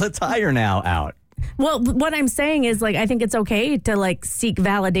 formal attire now out. Well, what I'm saying is, like, I think it's okay to, like, seek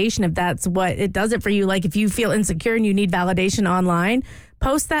validation if that's what it does it for you. Like, if you feel insecure and you need validation online,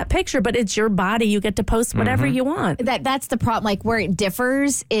 post that picture, but it's your body. You get to post whatever you want. That's the problem. Like, where it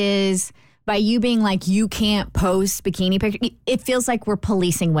differs is by you being like, you can't post bikini pictures. It feels like we're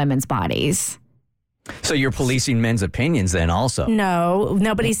policing women's bodies. So you're policing men's opinions then also? No,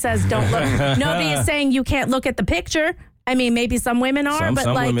 nobody says don't look. Nobody is saying you can't look at the picture. I mean, maybe some women are, but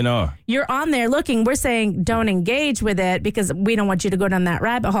some like women are. You're on there looking. We're saying don't engage with it because we don't want you to go down that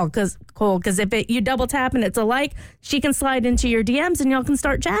rabbit hole. Because if you double tap and it's a like, she can slide into your DMs and y'all can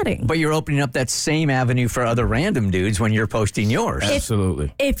start chatting. But you're opening up that same avenue for other random dudes when you're posting yours.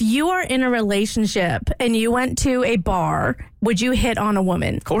 Absolutely. If you are in a relationship and you went to a bar, would you hit on a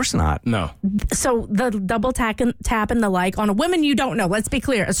woman? Of course not. No. So the double tap and the like on a woman you don't know, let's be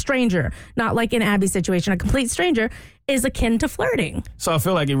clear, a stranger, not like in Abby's situation, a complete stranger, is akin to flirting. So I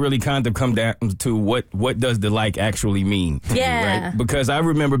feel like it really kind of come down to what does the like actually mean to you, right? Because I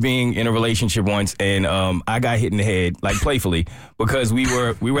remember being in a relationship once and I got hit in the head, like playfully, because we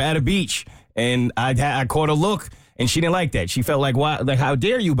were at a beach and I caught a look and she didn't like that. She felt like, why, like, how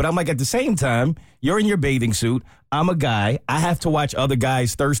dare you? But I'm like, at the same time, you're in your bathing suit. I'm a guy. I have to watch other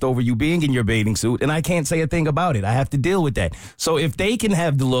guys thirst over you being in your bathing suit, and I can't say a thing about it. I have to deal with that. So if they can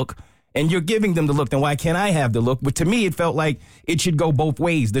have the look and you're giving them the look, then why can't I have the look? But to me, it felt like it should go both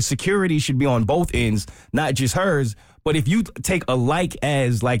ways. The security should be on both ends, not just hers. But if you take a like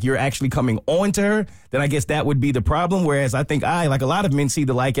as like you're actually coming on to her, then I guess that would be the problem. Whereas I think like a lot of men see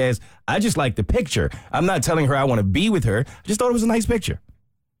the like as, I just like the picture. I'm not telling her I want to be with her. I just thought it was a nice picture.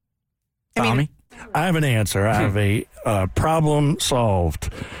 Tommy? I have an answer. I have a problem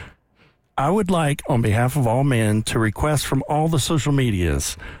solved. I would like, on behalf of all men, to request from all the social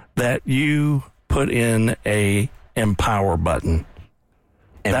medias that you put in a empower button.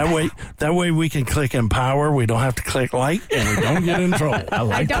 That way we can click empower. We don't have to click like, and we don't get in trouble.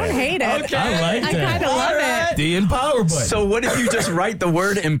 I don't hate it. Okay. I like I that. kind of love it. The empower button. So what if you just write the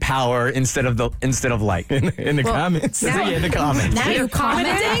word empower instead of like? in the comments. Yeah, in the comments. Now you're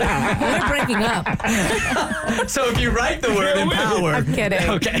commenting? We're breaking up. So if you write the word empower. I'm kidding.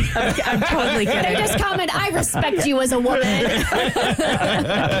 Okay. I'm totally They kidding. just comment, I respect you as a woman.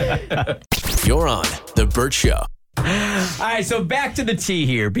 You're on The Burt Show. All right, so back to the tea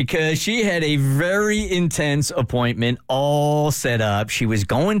here, because she had a very intense appointment all set up. She was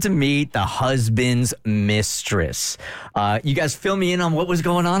going to meet the husband's mistress. You guys fill me in on what was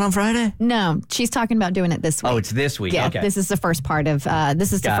going on Friday? No, she's talking about doing it this week. Oh, it's this week. Yeah, Okay. this is the first part of,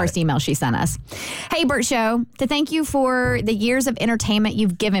 this is the first email she sent us. Hey, Burt Show, to thank you for the years of entertainment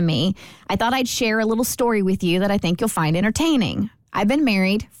you've given me, I thought I'd share a little story with you that I think you'll find entertaining. I've been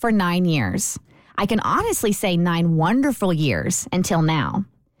married for 9 years. I can honestly say 9 wonderful years until now.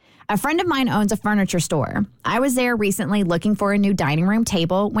 A friend of mine owns a furniture store. I was there recently looking for a new dining room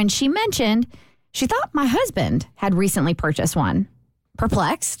table when she mentioned she thought my husband had recently purchased one.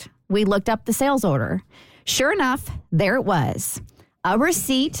 Perplexed, we looked up the sales order. Sure enough, there it was. A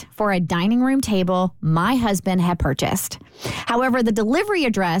receipt for a dining room table my husband had purchased. However, the delivery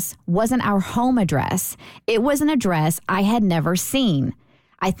address wasn't our home address. It was an address I had never seen.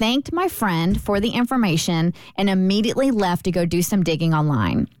 I thanked my friend for the information and immediately left to go do some digging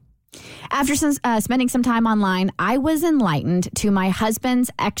online. After spending some time online, I was enlightened to my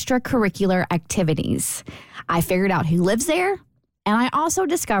husband's extracurricular activities. I figured out who lives there, and I also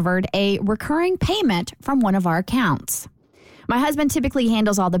discovered a recurring payment from one of our accounts. My husband typically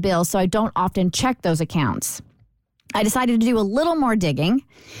handles all the bills, so I don't often check those accounts. I decided to do a little more digging.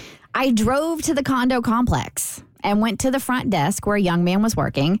 I drove to the condo complex and went to the front desk where a young man was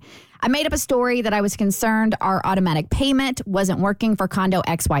working. I made up a story that I was concerned our automatic payment wasn't working for condo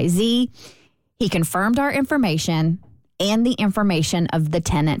XYZ. He confirmed our information and the information of the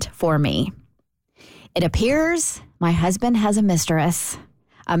tenant for me. It appears my husband has a mistress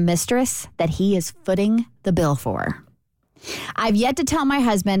that he is footing the bill for. I've yet to tell my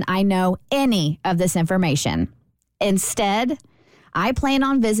husband I know any of this information. Instead, I plan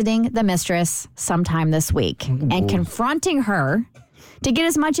on visiting the mistress sometime this week and confronting her to get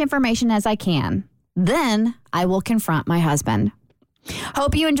as much information as I can. Then I will confront my husband.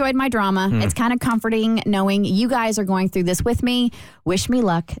 Hope you enjoyed my drama. It's kind of comforting knowing you guys are going through this with me. Wish me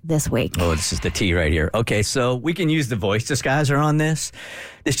luck this week. Oh, this is the tea right here. Okay, so we can use the voice disguiser on this.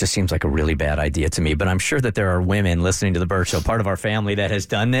 This just seems like a really bad idea to me, but I'm sure that there are women listening to the Burt Show, part of our family, that has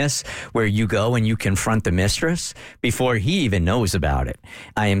done this, where you go and you confront the mistress before he even knows about it.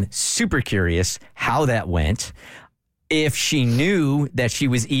 I am super curious how that went, if she knew that she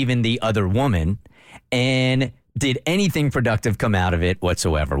was even the other woman, and did anything productive come out of it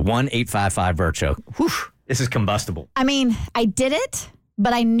whatsoever? 1-855-BURT-SHOW. Whew, this is combustible. I mean, I did it,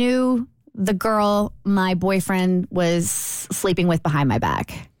 but I knew the girl my boyfriend was sleeping with behind my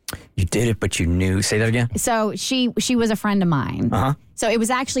back. You did it, but you knew. Say that again. So she was a friend of mine. Uh-huh. So it was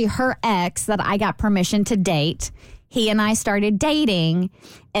actually her ex that I got permission to date. He and I started dating,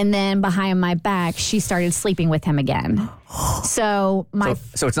 and then behind my back, she started sleeping with him again. So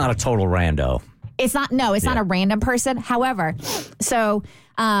it's not a total rando. It's not a random person. However, so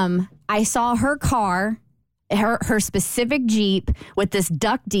I saw her car, her specific Jeep with this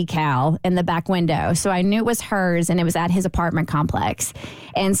duck decal in the back window. So I knew it was hers, and it was at his apartment complex.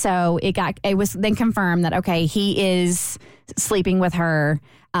 And so it was then confirmed that, okay, he is sleeping with her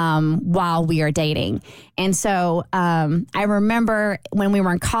while we are dating. And so I remember when we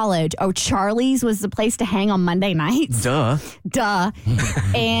were in college, Charlie's was the place to hang on Monday nights. Duh.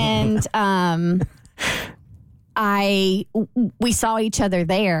 And we saw each other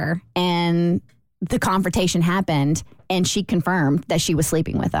there, and the confrontation happened, and she confirmed that she was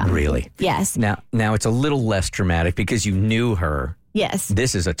sleeping with him. Really? Yes. Now it's a little less dramatic because you knew her. Yes.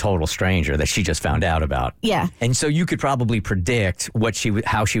 This is a total stranger that she just found out about. Yeah. And so you could probably predict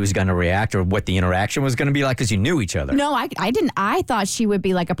how she was going to react or what the interaction was going to be like because you knew each other. No, I didn't. I thought she would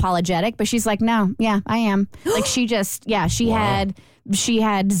be like apologetic, but she's like, no, yeah, I am. Like she had she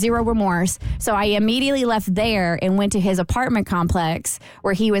had zero remorse. So I immediately left there and went to his apartment complex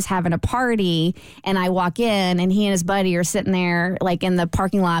where he was having a party. And I walk in and he and his buddy are sitting there like in the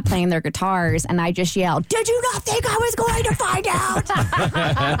parking lot playing their guitars. And I just yelled, "Did you not think I was going to find out?"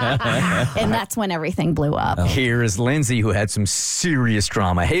 And that's when everything blew up. Here is Lindsay, who had some serious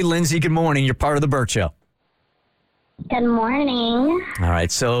drama. Hey, Lindsay, good morning. You're part of the Burt Show. Good morning. All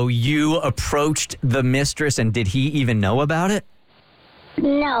right, so you approached the mistress, and did he even know about it?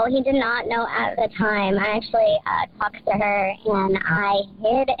 No, he did not know at the time. I actually talked to her, and I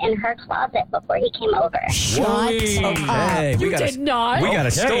hid in her closet before he came over. Shut up. Hey, You did not. We got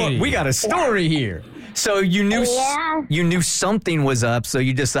a story. We got a story here. So you knew you knew something was up, so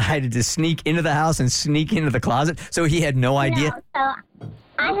you decided to sneak into the house and sneak into the closet. So he had no idea. No, so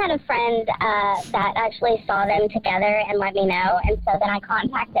I had a friend that actually saw them together and let me know, and so then I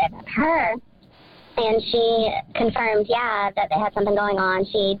contacted her, and she confirmed, that they had something going on.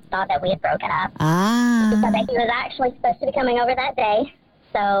 She thought that we had broken up. She said that he was actually supposed to be coming over that day,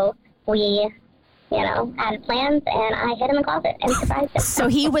 so we, had plans, and I hid in the closet and surprised him. So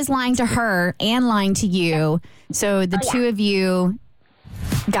he was lying to her and lying to you. So the two of you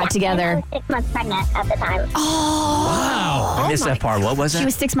got together. And I was 6 months pregnant at the time. Oh, wow. I missed that part. What was that? She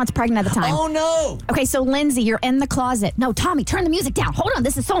was 6 months pregnant at the time. Oh, no. Okay, so Lindsay, you're in the closet. No, Tommy, turn the music down. Hold on,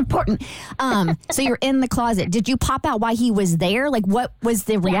 this is so important. So you're in the closet. Did you pop out while he was there? Like, what was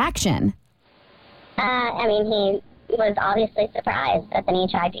the reaction? He was obviously surprised, but then he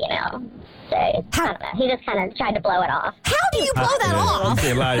tried to, say, I don't know. He just kind of tried to blow it off. How do you blow that off? You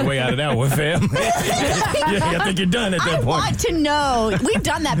can't lie your way out of that one, fam. I think you're done at that point. I want to know. We've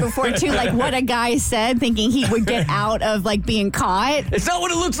done that before, too, like what a guy said, thinking he would get out of, like, being caught. It's not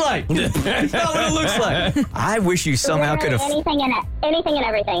what it looks like. It's not what it looks like. I wish you somehow could have... Anything and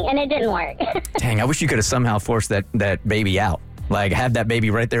everything, and it didn't work. Dang, I wish you could have somehow forced that baby out. Like, have that baby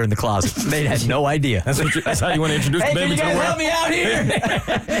right there in the closet. They had no idea. That's how you want to introduce the baby to the world? Help me out here.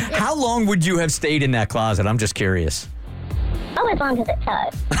 How long would you have stayed in that closet? I'm just curious. Oh, as long as it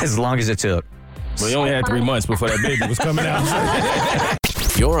took. As long as it took. Well, you only had 3 months before that baby was coming out.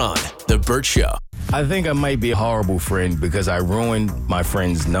 You're on The Burt Show. I think I might be a horrible friend because I ruined my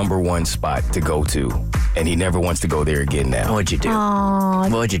friend's number one spot to go to, and he never wants to go there again now. What'd you do?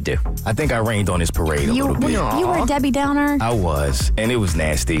 What'd you do? I think I rained on his parade a little bit. You were a Debbie Downer? I was, and it was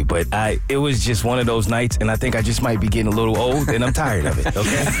nasty, but it was just one of those nights, and I think I just might be getting a little old, and I'm tired of it,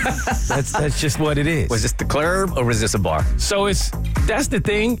 okay? That's just what it is. Was this the club, or was this a bar? So that's the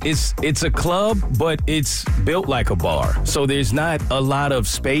thing. It's a club, but it's built like a bar. So there's not a lot of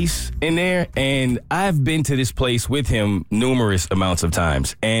space in there, and I've been to this place with him numerous amounts of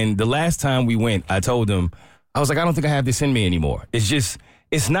times. And the last time we went, I told him, I was like, I don't think I have this in me anymore.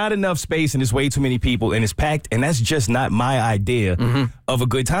 It's not enough space and there's way too many people and it's packed. And that's just not my idea of a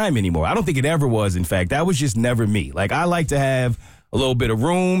good time anymore. I don't think it ever was, in fact. That was just never me. Like, I like to have a little bit of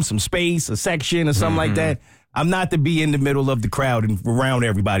room, some space, a section or something like that. I'm not to be in the middle of the crowd and around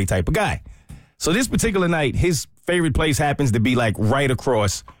everybody type of guy. So this particular night, his favorite place happens to be like right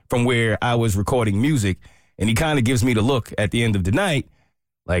across from where I was recording music. And he kind of gives me the look at the end of the night,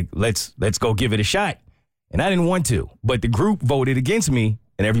 like, let's go give it a shot. And I didn't want to, but the group voted against me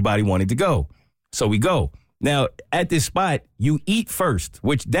and everybody wanted to go. So we go. Now, at this spot, you eat first,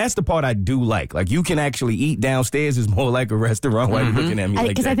 which that's the part I do like. Like, you can actually eat downstairs. It's more like a restaurant. Why are you looking at me like that?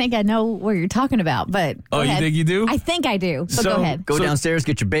 Because I think I know what you're talking about, but Oh, you think you do? I think I do, but go ahead. Go downstairs,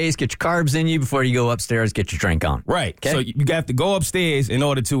 get your base, get your carbs in you before you go upstairs, get your drink on. Right. Okay? So you have to go upstairs in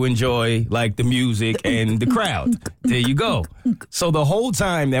order to enjoy, like, the music and the crowd. There you go. So the whole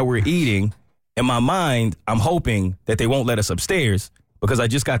time that we're eating, in my mind, I'm hoping that they won't let us upstairs because I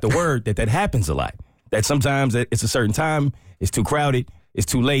just got the word that happens a lot. That sometimes it's a certain time, it's too crowded, it's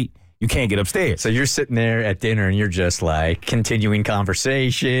too late, you can't get upstairs. So you're sitting there at dinner and you're just like continuing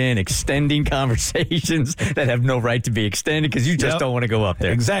conversation, extending conversations that have no right to be extended because you just don't want to go up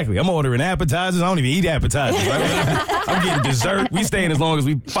there. Exactly. I'm ordering appetizers. I don't even eat appetizers. I'm getting dessert. We staying as long as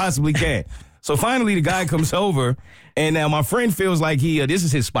we possibly can. So finally the guy comes over and now my friend feels like this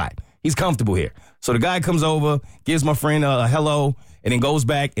is his spot. He's comfortable here. So the guy comes over, gives my friend a hello, and then goes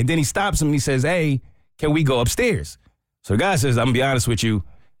back, and then he stops him and he says, hey, can we go upstairs? So the guy says, I'm going to be honest with you,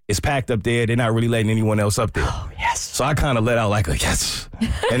 it's packed up there. They're not really letting anyone else up there. Oh, yes. So I kind of let out like a yes.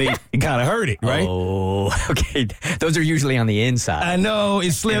 And he kind of heard it, right? Oh, okay. Those are usually on the inside. I know,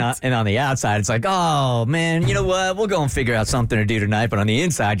 it slipped. And on the outside, it's like, oh, man, you know what? We'll go and figure out something to do tonight. But on the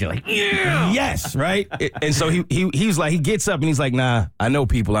inside, you're like, yeah. Yes, right? And so he's like, he gets up and he's like, nah, I know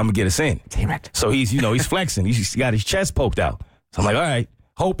people. I'm going to get us in. Damn it. So he's flexing. He's got his chest poked out. So I'm like, all right,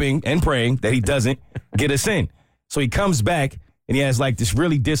 hoping and praying that he doesn't get us in. So he comes back and he has like this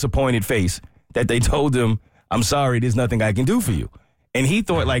really disappointed face that they told him, I'm sorry, there's nothing I can do for you. And he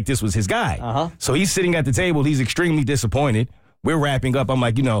thought like this was his guy. So he's sitting at the table. He's extremely disappointed. We're wrapping up. I'm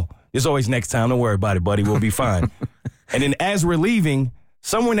like, there's always next time. Don't worry about it, buddy. We'll be fine. And then as we're leaving,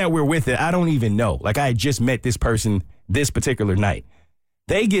 someone that we're with, I don't even know. Like I had just met this person this particular night.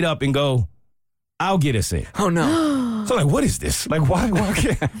 They get up and go, I'll get us in. Oh, no. So I'm like, what is this? Like, why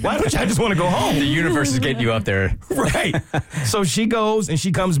don't y'all just want to go home? The universe is getting you up there. Right. So she goes and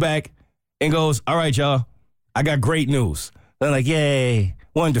she comes back and goes, all right, y'all, I got great news. They're like, yay,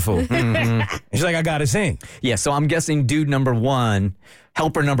 wonderful. And she's like, I got us in. Yeah, so I'm guessing dude number one,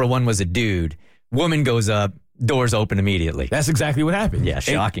 helper number one was a dude. Woman goes up, doors open immediately. That's exactly what happened. Yeah,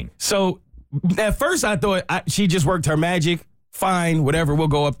 shocking. And so at first I thought she just worked her magic. Fine, whatever, we'll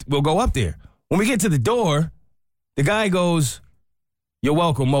go up there. When we get to the door, the guy goes, you're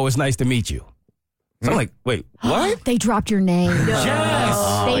welcome, Mo, it's nice to meet you. So I'm like, wait, what? They dropped your name.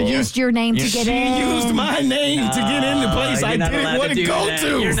 Yes. They used your name to get in. She used my name to get in the place I didn't want to go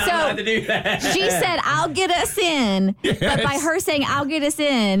to. You're not allowed to do that. She said, I'll get us in. Yes. But by her saying, I'll get us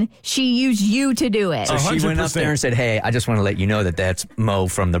in, she used you to do it. So she went up there and said, hey, I just want to let you know that that's Mo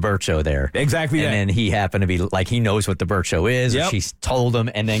from the Burt Show there. Exactly that. And then he happened to be like, he knows what the Burt Show is. Yep. She told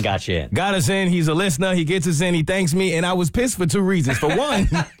him and then got you in. Got us in. He's a listener. He gets us in. He thanks me. And I was pissed for two reasons. For one,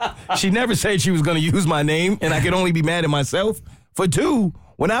 she never said she was going to use my name, and I could only be mad at myself. For two,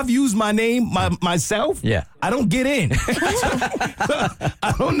 when I've used my name, myself, I don't get in.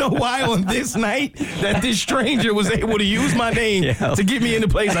 I don't know why on this night that this stranger was able to use my name to get me in the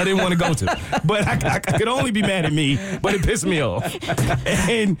place I didn't want to go to. But I could only be mad at me, but it pissed me off.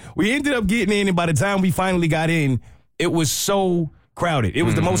 And we ended up getting in, and by the time we finally got in, it was so crowded. It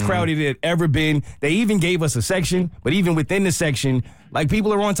was the most crowded it had ever been. They even gave us a section, but even within the section, like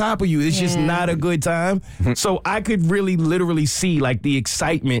people are on top of you. It's just not a good time. So I could really literally see like the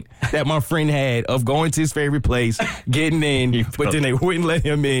excitement that my friend had of going to his favorite place, getting in, but then they wouldn't let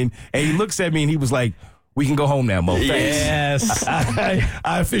him in. And he looks at me and he was like, we can go home now, Mo. Thanks. Yes.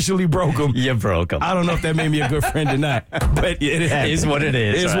 I officially broke him. You broke him. I don't know if that made me a good friend or not, but it is what it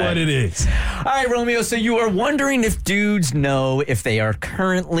is. It's what it is. All right, Romeo, so you are wondering if dudes know if they are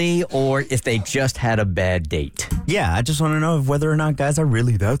currently or if they just had a bad date. Yeah, I just want to know whether or not guys are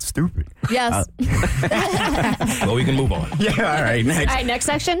really that stupid. Yes. Well, we can move on. Yeah, all right, next. All right, next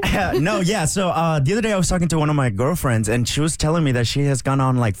section. So the other day I was talking to one of my girlfriends, and she was telling me that she has gone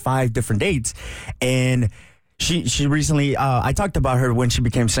on like 5 different dates, and she recently, I talked about her when she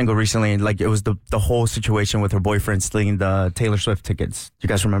became single recently, and like it was the whole situation with her boyfriend stealing the Taylor Swift tickets. Do you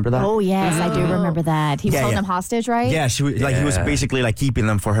guys remember that? Oh, yes, I do remember that. He held them hostage, right? Yeah, he was basically like keeping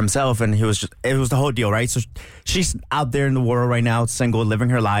them for himself, and it was the whole deal, right? So she's out there in the world right now, single, living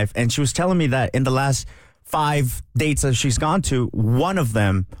her life, and she was telling me that in the last 5 dates that she's gone to, one of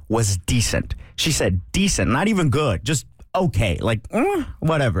them was decent. She said decent, not even good, just okay, like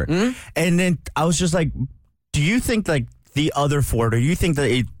whatever. And then I was just like, do you think like the other 4, do you think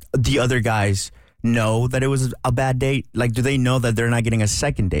that the other guys know that it was a bad date? Like, do they know that they're not getting a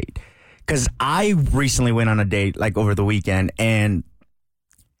second date? Because I recently went on a date like over the weekend, and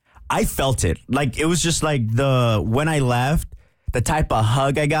I felt it. Like, it was just like when I left, the type of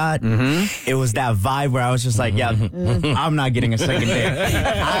hug I got, it was that vibe where I was just like, yeah, I'm not getting a second date.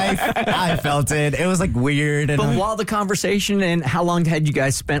 I felt it. It was like weird. And but while the conversation, and how long had you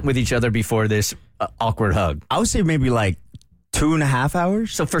guys spent with each other before this awkward hug? I would say maybe like 2.5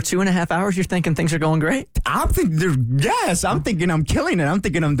 hours. So for 2.5 hours, you're thinking things are going great? I'm thinking I'm killing it. I'm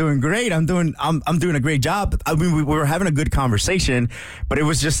thinking I'm doing great. I'm doing a great job. I mean, we were having a good conversation, but it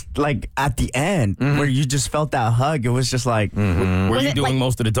was just like at the end where you just felt that hug. It was just like, were you doing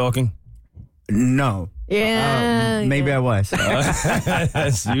most of the talking? No. Yeah. Maybe I was.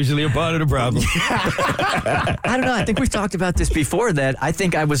 That's usually a part of the problem. I don't know. I think we've talked about this before, that I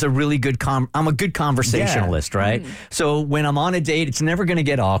think I was a really good I'm a good conversationalist, right? So when I'm on a date, it's never going to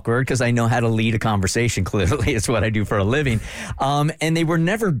get awkward because I know how to lead a conversation. Clearly, it's what I do for a living. And they were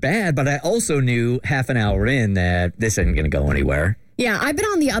never bad, but I also knew half an hour in that this isn't going to go anywhere. Yeah, I've been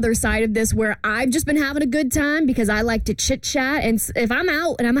on the other side of this where I've just been having a good time because I like to chit chat. And if I'm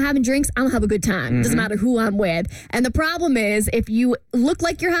out and I'm having drinks, I'm going to have a good time. Doesn't matter who I'm with. And the problem is if you look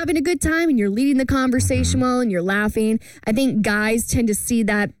like you're having a good time and you're leading the conversation well and you're laughing, I think guys tend to see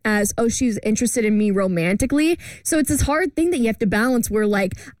that as, oh, she's interested in me romantically. So it's this hard thing that you have to balance where,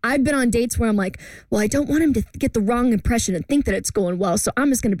 like, I've been on dates where I'm like, well, I don't want him to get the wrong impression and think that it's going well. So I'm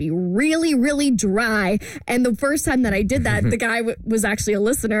just going to be really, really dry. And the first time that I did that, the guy was actually a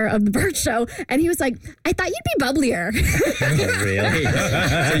listener of the Burt Show, and he was like, I thought you'd be bubblier. Really?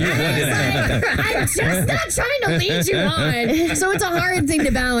 So you wanted I'm just not trying to lead you on. So it's a hard thing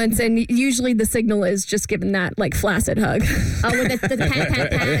to balance, and usually the signal is just giving that like flaccid hug. Oh, with the pat,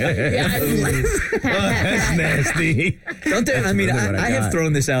 pat, pat. That's nasty. I have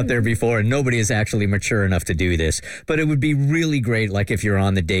thrown this out there before, and nobody is actually mature enough to do this. But it would be really great, like if you're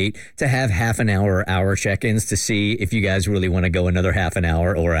on the date, to have half an hour or hour check-ins to see if you guys really want to go another half an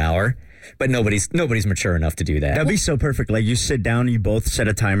hour or hour. But nobody's mature enough to do that. That'd be so perfect. Like you sit down, you both set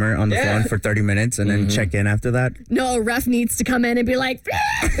a timer on the phone for 30 minutes and then check in after that. No, ref needs to come in and be like,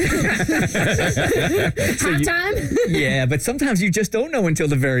 half time? Yeah, but sometimes you just don't know until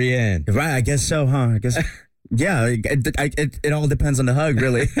the very end. Right, I guess so, huh? I guess. Yeah, it all depends on the hug,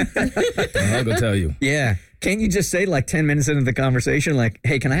 really. I'll go tell you. Yeah. Can't you just say like 10 minutes into the conversation, like,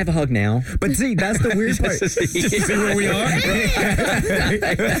 hey, can I have a hug now? But see, that's the weird part. Just to see where we are.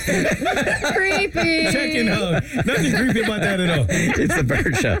 Creepy. Check-in hug. Nothing creepy about that at all. It's the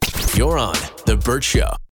Burt Show. You're on The Burt Show.